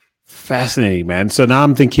fascinating, man. So now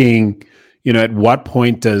I'm thinking, you know, at what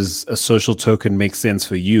point does a social token make sense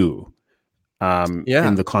for you in Yeah.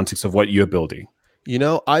 the context of what you're building? You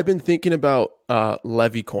know, I've been thinking about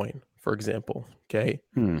Levy coin, for example. Okay.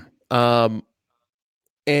 Hmm. Um,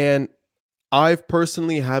 and I've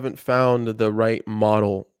personally haven't found the right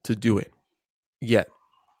model to do it yet.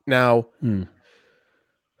 Now, Hmm.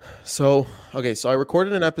 So, okay, so I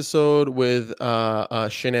recorded an episode with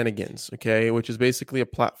Shenanigans, okay, which is basically a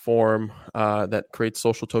platform that creates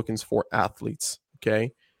social tokens for athletes,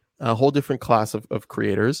 okay, a whole different class of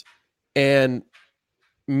creators. And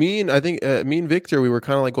me and Victor, we were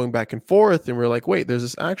kind of like going back and forth, and we are like, wait, there's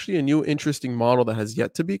this actually a new interesting model that has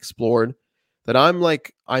yet to be explored that I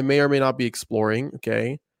may or may not be exploring,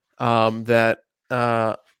 okay, that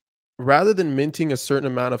rather than minting a certain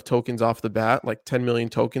amount of tokens off the bat, like 10 million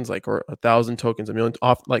tokens, like or 1,000 tokens, a million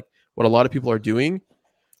off, like what a lot of people are doing,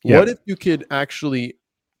 Yeah. what if you could actually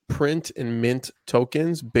print and mint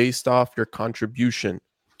tokens based off your contribution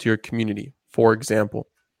to your community? For example,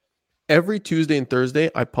 every Tuesday and Thursday,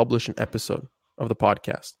 I publish an episode of the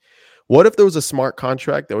podcast. What if there was a smart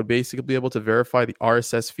contract that would basically be able to verify the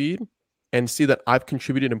RSS feed and see that I've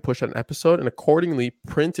contributed and pushed out an episode and accordingly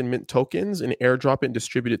print and mint tokens and airdrop it and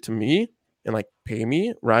distribute it to me and like pay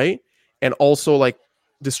me, right? And also like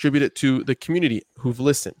distribute it to the community who've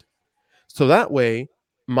listened. So that way,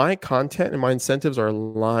 my content and my incentives are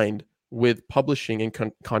aligned with publishing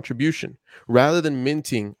and contribution rather than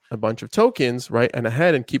minting a bunch of tokens, right? And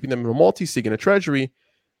ahead and keeping them in a multi-sig in a treasury.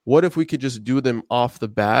 What if we could just do them off the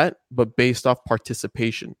bat, but based off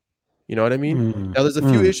participation? You know what I mean? Now, there's a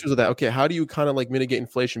few issues with that. Okay, how do you kind of like mitigate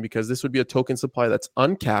inflation? Because this would be a token supply that's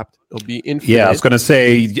uncapped. It'll be infinite. Yeah, I was going to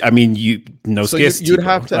say, I mean, no so scarcity. You'd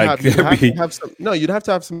have to have some. No, you'd have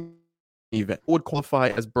to have some event would qualify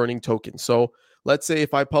as burning tokens. So let's say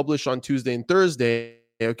if I publish on Tuesday and Thursday,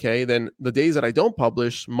 okay, then the days that I don't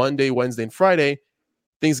publish, Monday, Wednesday, and Friday,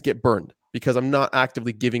 things get burned because I'm not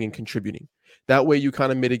actively giving and contributing. That way you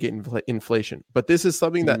kind of mitigate inflation. But this is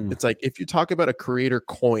something that it's like if you talk about a creator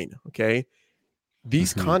coin, okay,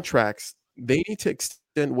 these contracts, they need to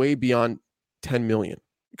extend way beyond 10 million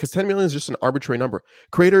because 10 million is just an arbitrary number.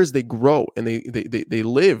 Creators, they grow and they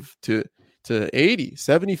live to 80,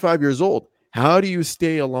 75 years old. How do you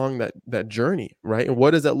stay along that journey, right? And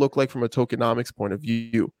what does that look like from a tokenomics point of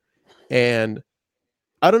view? And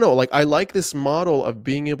I don't know, like I like this model of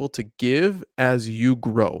being able to give as you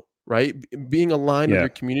grow, right? Being aligned with your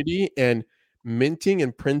community and minting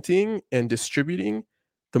and printing and distributing.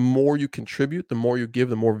 The more you contribute, the more you give,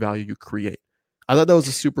 the more value you create. I thought that was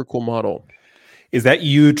a super cool model. Is that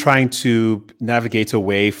you trying to navigate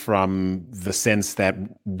away from the sense that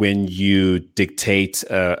when you dictate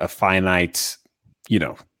a finite,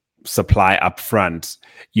 supply up front,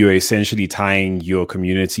 you're essentially tying your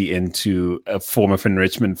community into a form of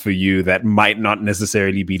enrichment for you that might not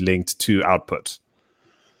necessarily be linked to output?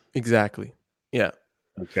 Exactly. Yeah.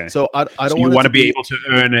 Okay. So I don't so you want to be able to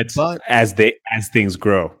earn it as things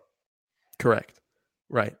grow. Correct.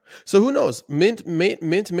 Right. So who knows? Mint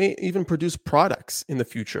may even produce products in the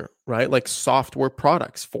future, right? Like software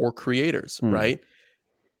products for creators, right?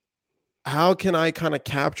 How can I kind of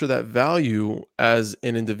capture that value as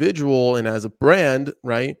an individual and as a brand,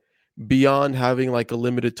 right? Beyond having like a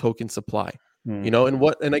limited token supply,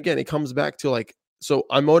 and again, it comes back to like, so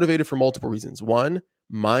I'm motivated for multiple reasons. One,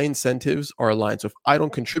 my incentives are aligned. So if I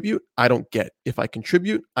don't contribute, I don't get. If I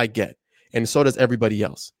contribute, I get. And so does everybody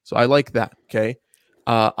else. So I like that. Okay.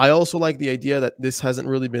 I also like the idea that this hasn't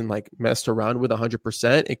really been like messed around with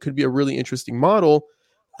 100%. It could be a really interesting model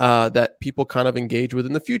that people kind of engage with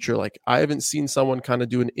in the future. Like I haven't seen someone kind of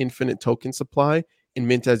do an infinite token supply and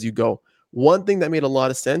mint as you go. One thing that made a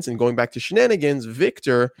lot of sense, and going back to Shenanigans,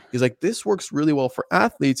 Victor is like, this works really well for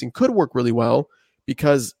athletes and could work really well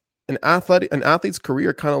because an athlete's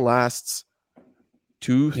career kind of lasts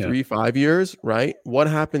 2, 3, 5 years, right? What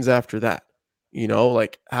happens after that?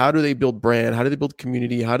 Like how do they build brand? How do they build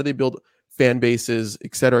community? How do they build fan bases,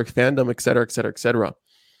 et cetera, fandom, et cetera, et cetera, et cetera?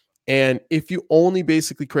 And if you only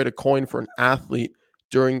basically create a coin for an athlete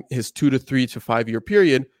during his 2 to 3 to 5 year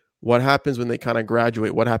period, what happens when they kind of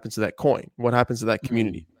graduate? What happens to that coin? What happens to that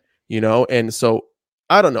community? And so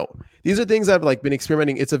I don't know. These are things I've like been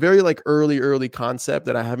experimenting. It's a very like early concept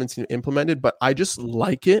that I haven't seen implemented, but I just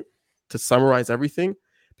like it to summarize everything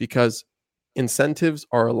because incentives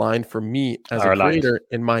are aligned for me as a creator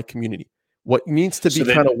in my community. What needs to be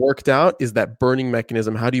kind of worked out is that burning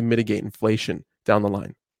mechanism. How do you mitigate inflation down the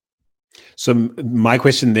line? So my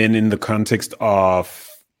question then, in the context of,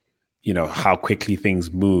 how quickly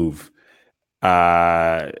things move,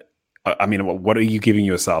 I mean, what are you giving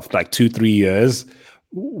yourself? Like 2-3 years?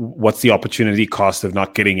 What's the opportunity cost of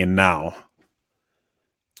not getting in now?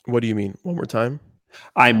 What do you mean? One more time.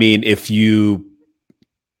 I mean,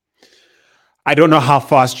 I don't know how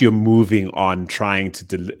fast you're moving on trying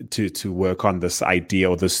to work on this idea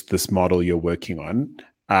or this model you're working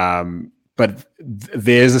on. But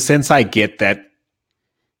there's a sense I get that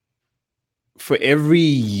for every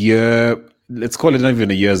year let's call it not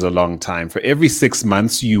even a year is a long time. For every 6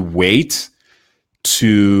 months you wait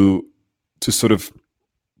to sort of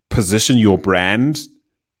position your brand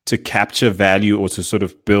to capture value or to sort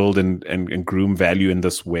of build and groom value in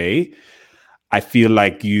this way, I feel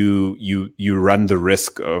like you run the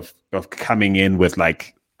risk of coming in with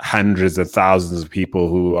like hundreds of thousands of people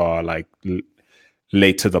who are like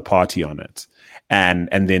late to the party on it, and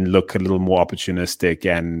then look a little more opportunistic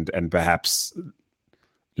and perhaps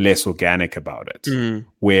less organic about it.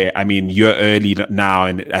 Where, I mean, you're early now,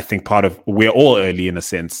 and I think we're all early in a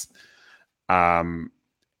sense.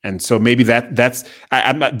 And so maybe that's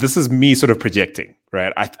I'm not, this is me sort of projecting,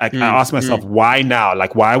 right? I ask myself, why now?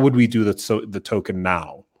 Like, why would we do the token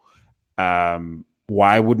now?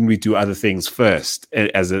 Why wouldn't we do other things first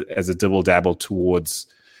as a dibble dabble towards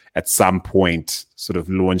at some point sort of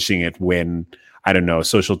launching it when, I don't know,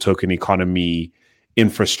 social token economy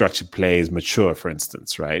infrastructure plays mature, for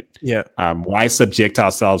instance, right? Yeah. Why subject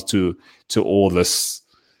ourselves to all this?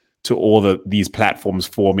 To all these platforms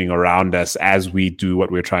forming around us as we do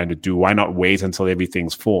what we're trying to do? Why not wait until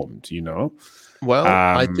everything's formed, you know? Well,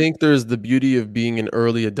 I think there's the beauty of being an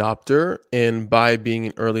early adopter. And by being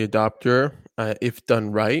an early adopter, if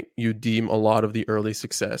done right, you deem a lot of the early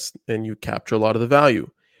success and you capture a lot of the value.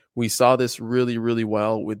 We saw this really, really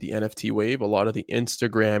well with the NFT wave. A lot of the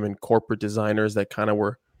Instagram and corporate designers that kind of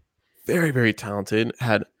were very, very talented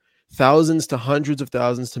had thousands to hundreds of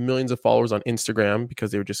thousands to millions of followers on Instagram because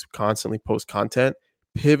they would just constantly post content,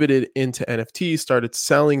 pivoted into NFTs, started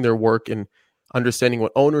selling their work and understanding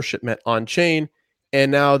what ownership meant on chain. And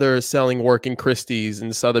now they're selling work in Christie's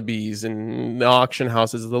and Sotheby's and the auction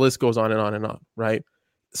houses. The list goes on and on and on, right?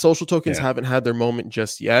 Social tokens haven't had their moment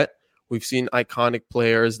just yet. We've seen iconic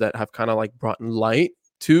players that have kind of like brought light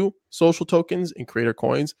to social tokens and creator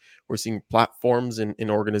coins. We're seeing platforms and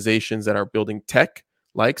organizations that are building tech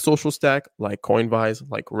like Social Stack, like Coinvise,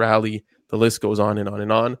 like Rally. The list goes on and on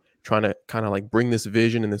and on, trying to kind of like bring this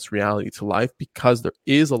vision and this reality to life because there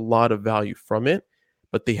is a lot of value from it,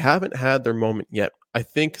 but they haven't had their moment yet. I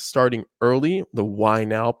think starting early, the why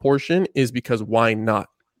now portion is because why not?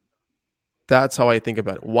 That's how I think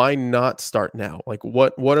about it. Why not start now? Like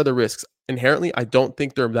what are the risks? Inherently, I don't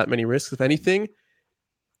think there are that many risks. If anything,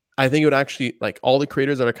 I think it would actually, like, all the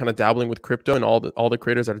creators that are kind of dabbling with crypto and all the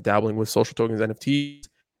creators that are dabbling with social tokens, NFTs,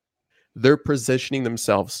 they're positioning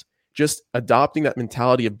themselves, just adopting that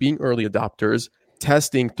mentality of being early adopters,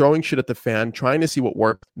 testing, throwing shit at the fan, trying to see what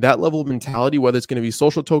works. That level of mentality, whether it's going to be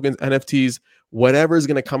social tokens, NFTs, whatever is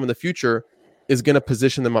going to come in the future, is going to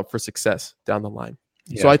position them up for success down the line.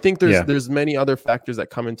 So I think there's many other factors that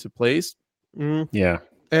come into place. And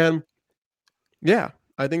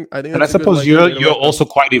I think. And I suppose you're also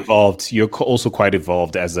quite evolved. You're also quite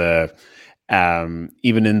evolved as a,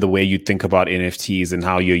 even in the way you think about NFTs and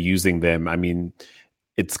how you're using them. I mean,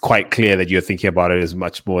 it's quite clear that you're thinking about it as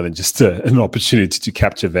much more than just an opportunity to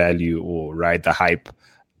capture value or ride the hype.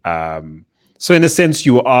 So in a sense,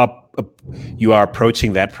 you are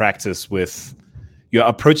approaching that practice with. You're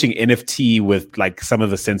approaching NFT with like some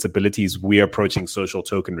of the sensibilities we're approaching social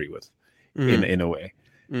tokenry with, in a way.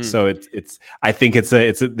 So it's I think there's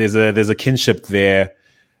a kinship there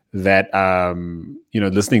that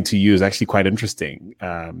listening to you is actually quite interesting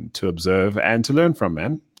to observe and to learn from,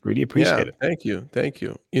 man. Really appreciate it. Thank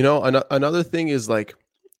you. You know, another thing is, like,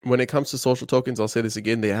 when it comes to social tokens, I'll say this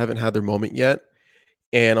again, they haven't had their moment yet.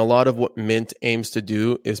 And a lot of what Mint aims to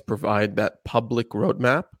do is provide that public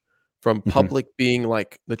roadmap, from public being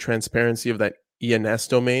like the transparency of that ENS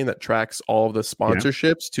domain that tracks all of the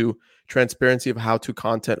sponsorships to transparency of how to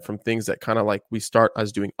content from things that kind of like we start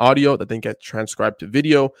as doing audio that then gets transcribed to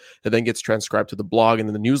video, that then gets transcribed to the blog and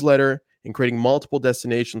then the newsletter, and creating multiple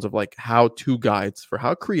destinations of like how-to guides for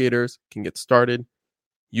how creators can get started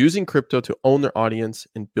using crypto to own their audience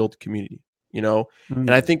and build community, you know? And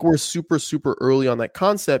I think we're super, super early on that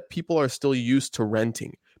concept. People are still used to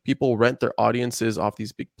renting. People rent their audiences off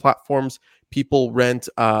these big platforms. People rent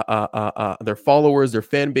their followers, their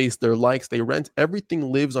fan base, their likes. They rent.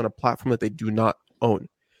 Everything lives on a platform that they do not own.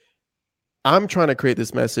 I'm trying to create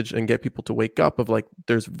this message and get people to wake up of like,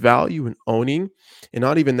 there's value in owning, and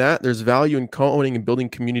not even that, there's value in co-owning and building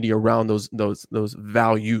community around those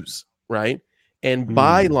values, right? And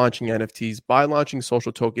by launching NFTs, by launching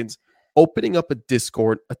social tokens, opening up a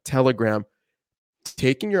Discord, a Telegram,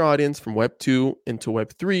 taking your audience from Web 2 into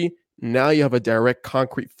Web 3, now you have a direct,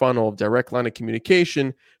 concrete funnel of direct line of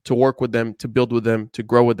communication to work with them, to build with them, to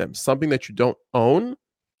grow with them. Something that you don't own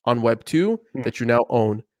on Web 2 that you now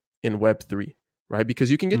own in Web 3, right?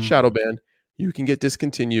 Because you can get shadow banned, you can get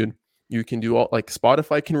discontinued, You can do all, like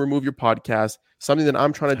Spotify can remove your podcast. Something that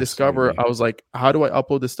I'm trying to discover. Absolutely. I was like, how do I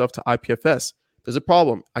upload this stuff to IPFS? There's a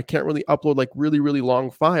problem. I can't really upload like really, really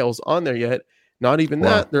long files on there yet. Not even Wow.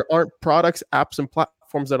 that. There aren't products, apps, and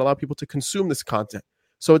platforms that allow people to consume this content.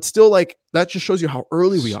 So it's still like, that just shows you how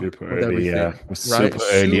early we are Super with early, everything, yeah. We're right? super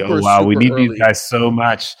early. Oh Super, wow, we super need these early, guys so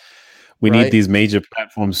much. We need right? these major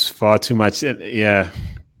platforms far too much. Yeah,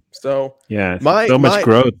 So yeah. my So much my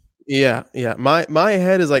growth. yeah. My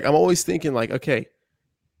head is like, I'm always thinking like, okay,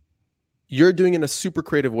 you're doing it in a super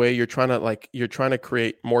creative way. You're trying to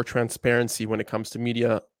create more transparency when it comes to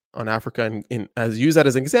media on Africa, and as use that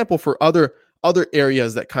as an example for other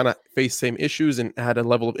areas that kind of face same issues and had a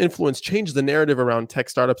level of influence, change the narrative around tech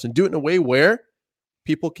startups and do it in a way where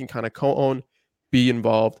people can kind of co-own, be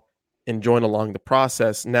involved, and join along the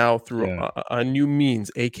process now through Yeah, a new means,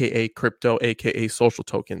 aka crypto, aka social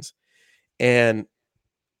tokens. And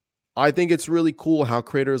I think it's really cool how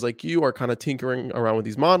creators like you are kind of tinkering around with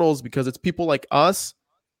these models, because it's people like us.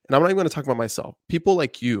 And I'm not even going to talk about myself. People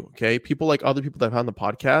like you, okay? People like other people that have on the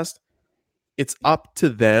podcast. It's up to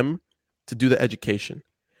them to do the education.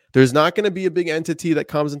 There's not going to be a big entity that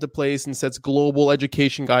comes into place and sets global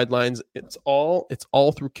education guidelines. It's all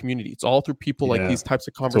through community. It's all through people like yeah. these types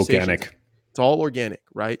of It's conversations. organic. It's all organic,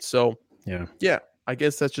 right? So Yeah. yeah, I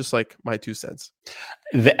guess that's just like my 2 cents.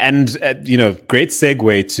 Great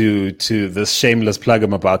segue to this shameless plug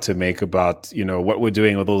I'm about to make about what we're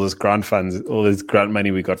doing with all this grant funds, all this grant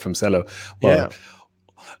money we got from Cello. Well, Yeah,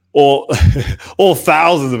 all all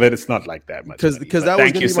thousands of it. It's not like that much because money. because But that was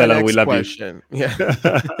thank going you, to be my Cello. We next love you. question. Yeah,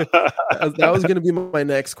 that was going to be my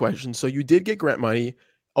next question. So you did get grant money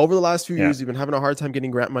over the last few Yeah, years. You've been having a hard time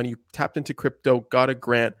getting grant money. You tapped into crypto, got a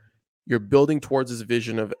grant. You're building towards this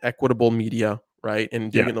vision of equitable media, right?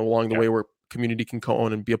 And doing yeah, it along the yeah, way where community can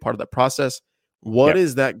co-own and be a part of that process. What yeah,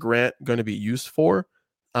 is that grant going to be used for?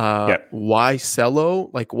 yeah. Why Cello?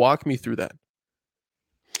 Like, walk me through that.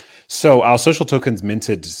 So our social tokens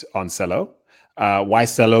minted on Cello. Why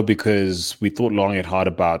Cello? Because we thought long and hard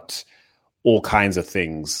about all kinds of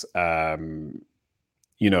things. The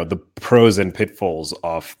pros and pitfalls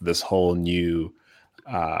of this whole new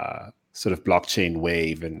sort of blockchain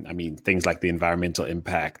wave. And I mean, things like the environmental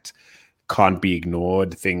impact can't be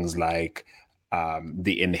ignored. Things like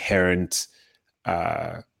the inherent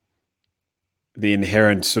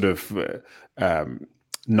sort of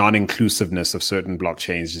non-inclusiveness of certain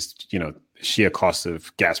blockchains, just sheer cost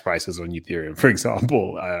of gas prices on Ethereum, for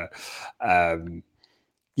example. So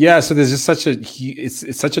there's just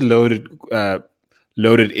it's such a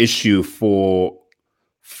loaded issue for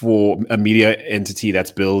a media entity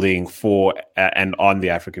that's building for and on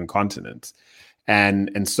the African continent.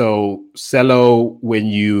 And so Cello, when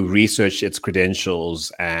you research its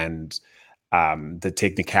credentials and the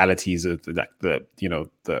technicalities of the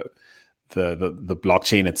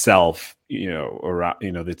blockchain itself, around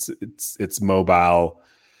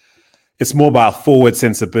it's mobile forward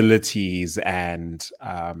sensibilities, and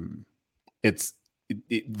it's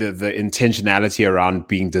the intentionality around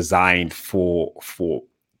being designed for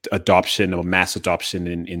adoption or mass adoption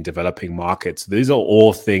in developing markets. These are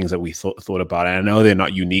all things that we thought about, and I know they're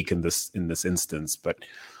not unique in this instance, but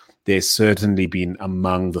they've certainly been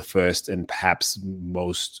among the first and perhaps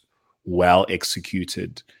most well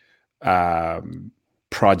executed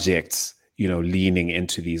projects, leaning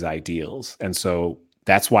into these ideals. And so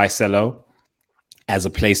that's why Cello, as a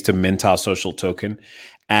place to mint our social token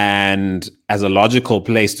and as a logical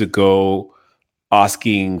place to go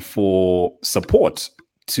asking for support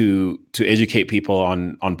to educate people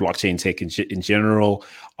on blockchain tech in general,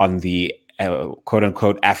 on the quote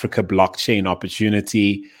unquote Africa blockchain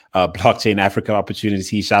opportunity, blockchain Africa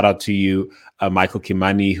opportunity. Shout out to you, Michael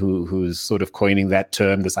Kimani, who's sort of coining that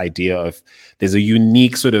term, this idea of there's a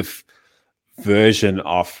unique sort of version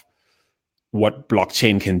of what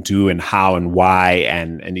blockchain can do and how and why,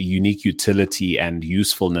 and a unique utility and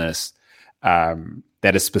usefulness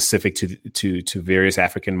that is specific to various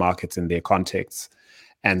African markets in their contexts.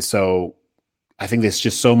 And so I think there's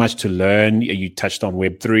just so much to learn. You touched on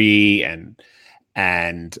Web3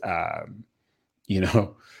 and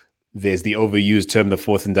there's the overused term, the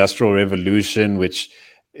fourth industrial revolution, which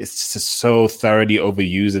is just so thoroughly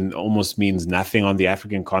overused and almost means nothing on the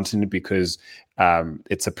African continent because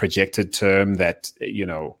it's a projected term that,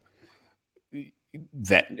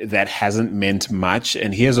 that hasn't meant much.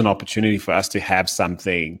 And here's an opportunity for us to have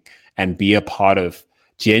something and be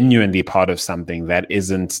genuinely part of something that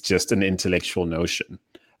isn't just an intellectual notion.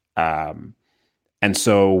 And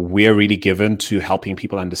so we're really given to helping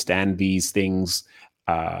people understand these things,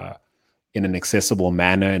 in an accessible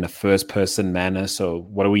manner, in a first person manner. So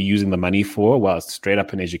what are we using the money for? Well, it's straight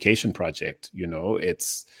up an education project.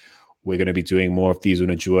 We're going to be doing more of these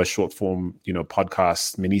Unajua short form,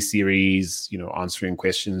 podcast mini series, answering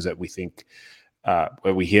questions that we think,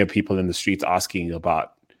 where we hear people in the streets asking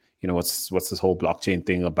about, what's this whole blockchain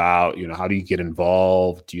thing about, how do you get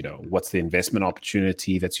involved? What's the investment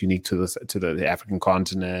opportunity that's unique to the African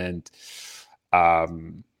continent?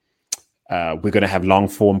 We're going to have long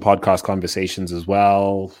form podcast conversations as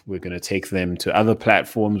well. We're going to take them to other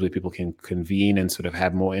platforms where people can convene and sort of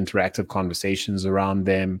have more interactive conversations around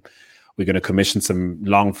them. We're going to commission some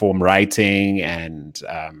long form writing and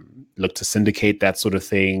look to syndicate that sort of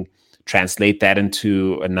thing, translate that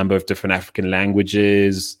into a number of different African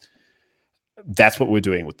languages. That's what we're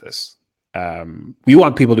doing with this. We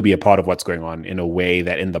want people to be a part of what's going on in a way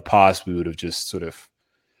that in the past we would have just sort of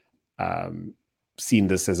seen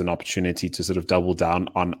this as an opportunity to sort of double down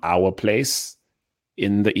on our place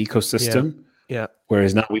in the ecosystem. Yeah.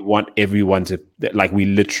 Whereas now we want everyone to, like, we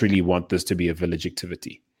literally want this to be a village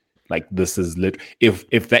activity. Like, this is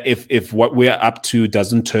if what we're up to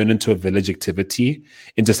doesn't turn into a village activity,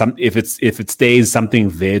 if it stays something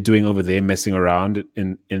they're doing over there, messing around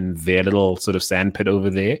in their little sort of sandpit over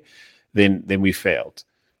there, then we failed.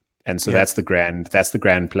 And so that's the grand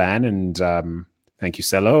plan. And thank you,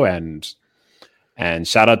 Cello, and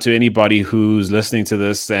shout out to anybody who's listening to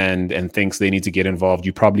this and thinks they need to get involved.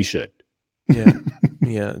 You probably should.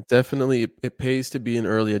 Yeah, definitely. It pays to be an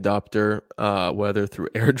early adopter, whether through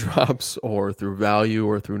airdrops or through value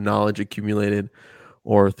or through knowledge accumulated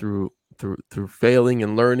or through failing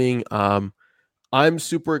and learning. I'm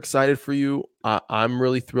super excited for you. I'm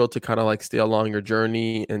really thrilled to kind of like stay along your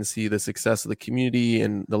journey and see the success of the community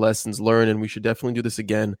and the lessons learned. And we should definitely do this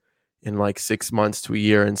again in like 6 months to a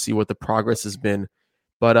year and see what the progress has been.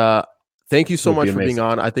 But thank you so much for being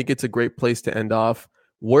on. I think it's a great place to end off.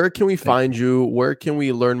 Where can we find you? Where can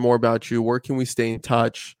we learn more about you? Where can we stay in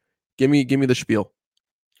touch? Give me the spiel.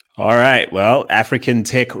 All right. Well,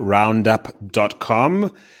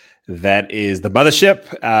 AfricanTechRoundup.com. That is the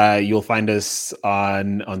mothership. You'll find us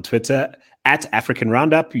on Twitter at African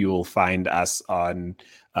Roundup. You'll find us on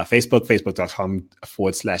Facebook,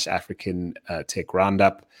 facebook.com/African Tech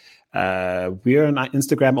Roundup. We're on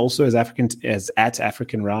Instagram also as at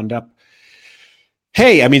African Roundup.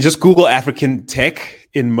 Hey, I mean, just Google African Tech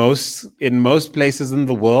in most places in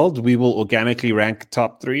the world. We will organically rank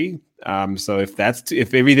top 3. So if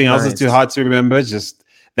everything else is too hard to remember, just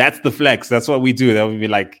that's the flex. That's what we do. That would be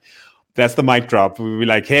like, that's the mic drop. We'll be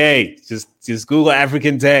like, hey, just Google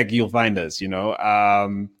African Tech, you'll find us.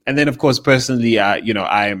 And then of course, personally, I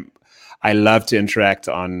love to interact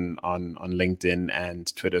on LinkedIn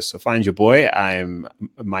and Twitter. So find your boy. I'm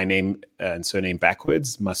my name and surname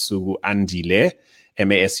backwards, Masuku Andile.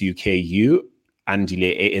 Masuku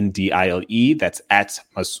Andile, Andile. That's at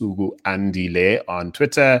Masuku Andile on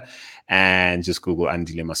Twitter, and just Google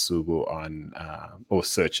Andile Masuku or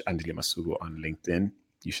search Andile Masuku on LinkedIn.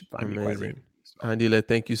 You should find me quite regularly. Andile,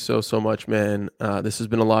 thank you so much, man. This has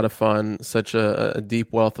been a lot of fun. Such a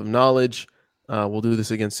deep wealth of knowledge. We'll do this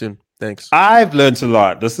again soon. Thanks. I've learned a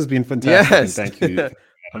lot. This has been fantastic. Yes. Thank you.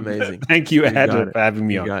 Amazing. Thank you, Adam, for having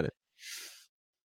me on. You got it.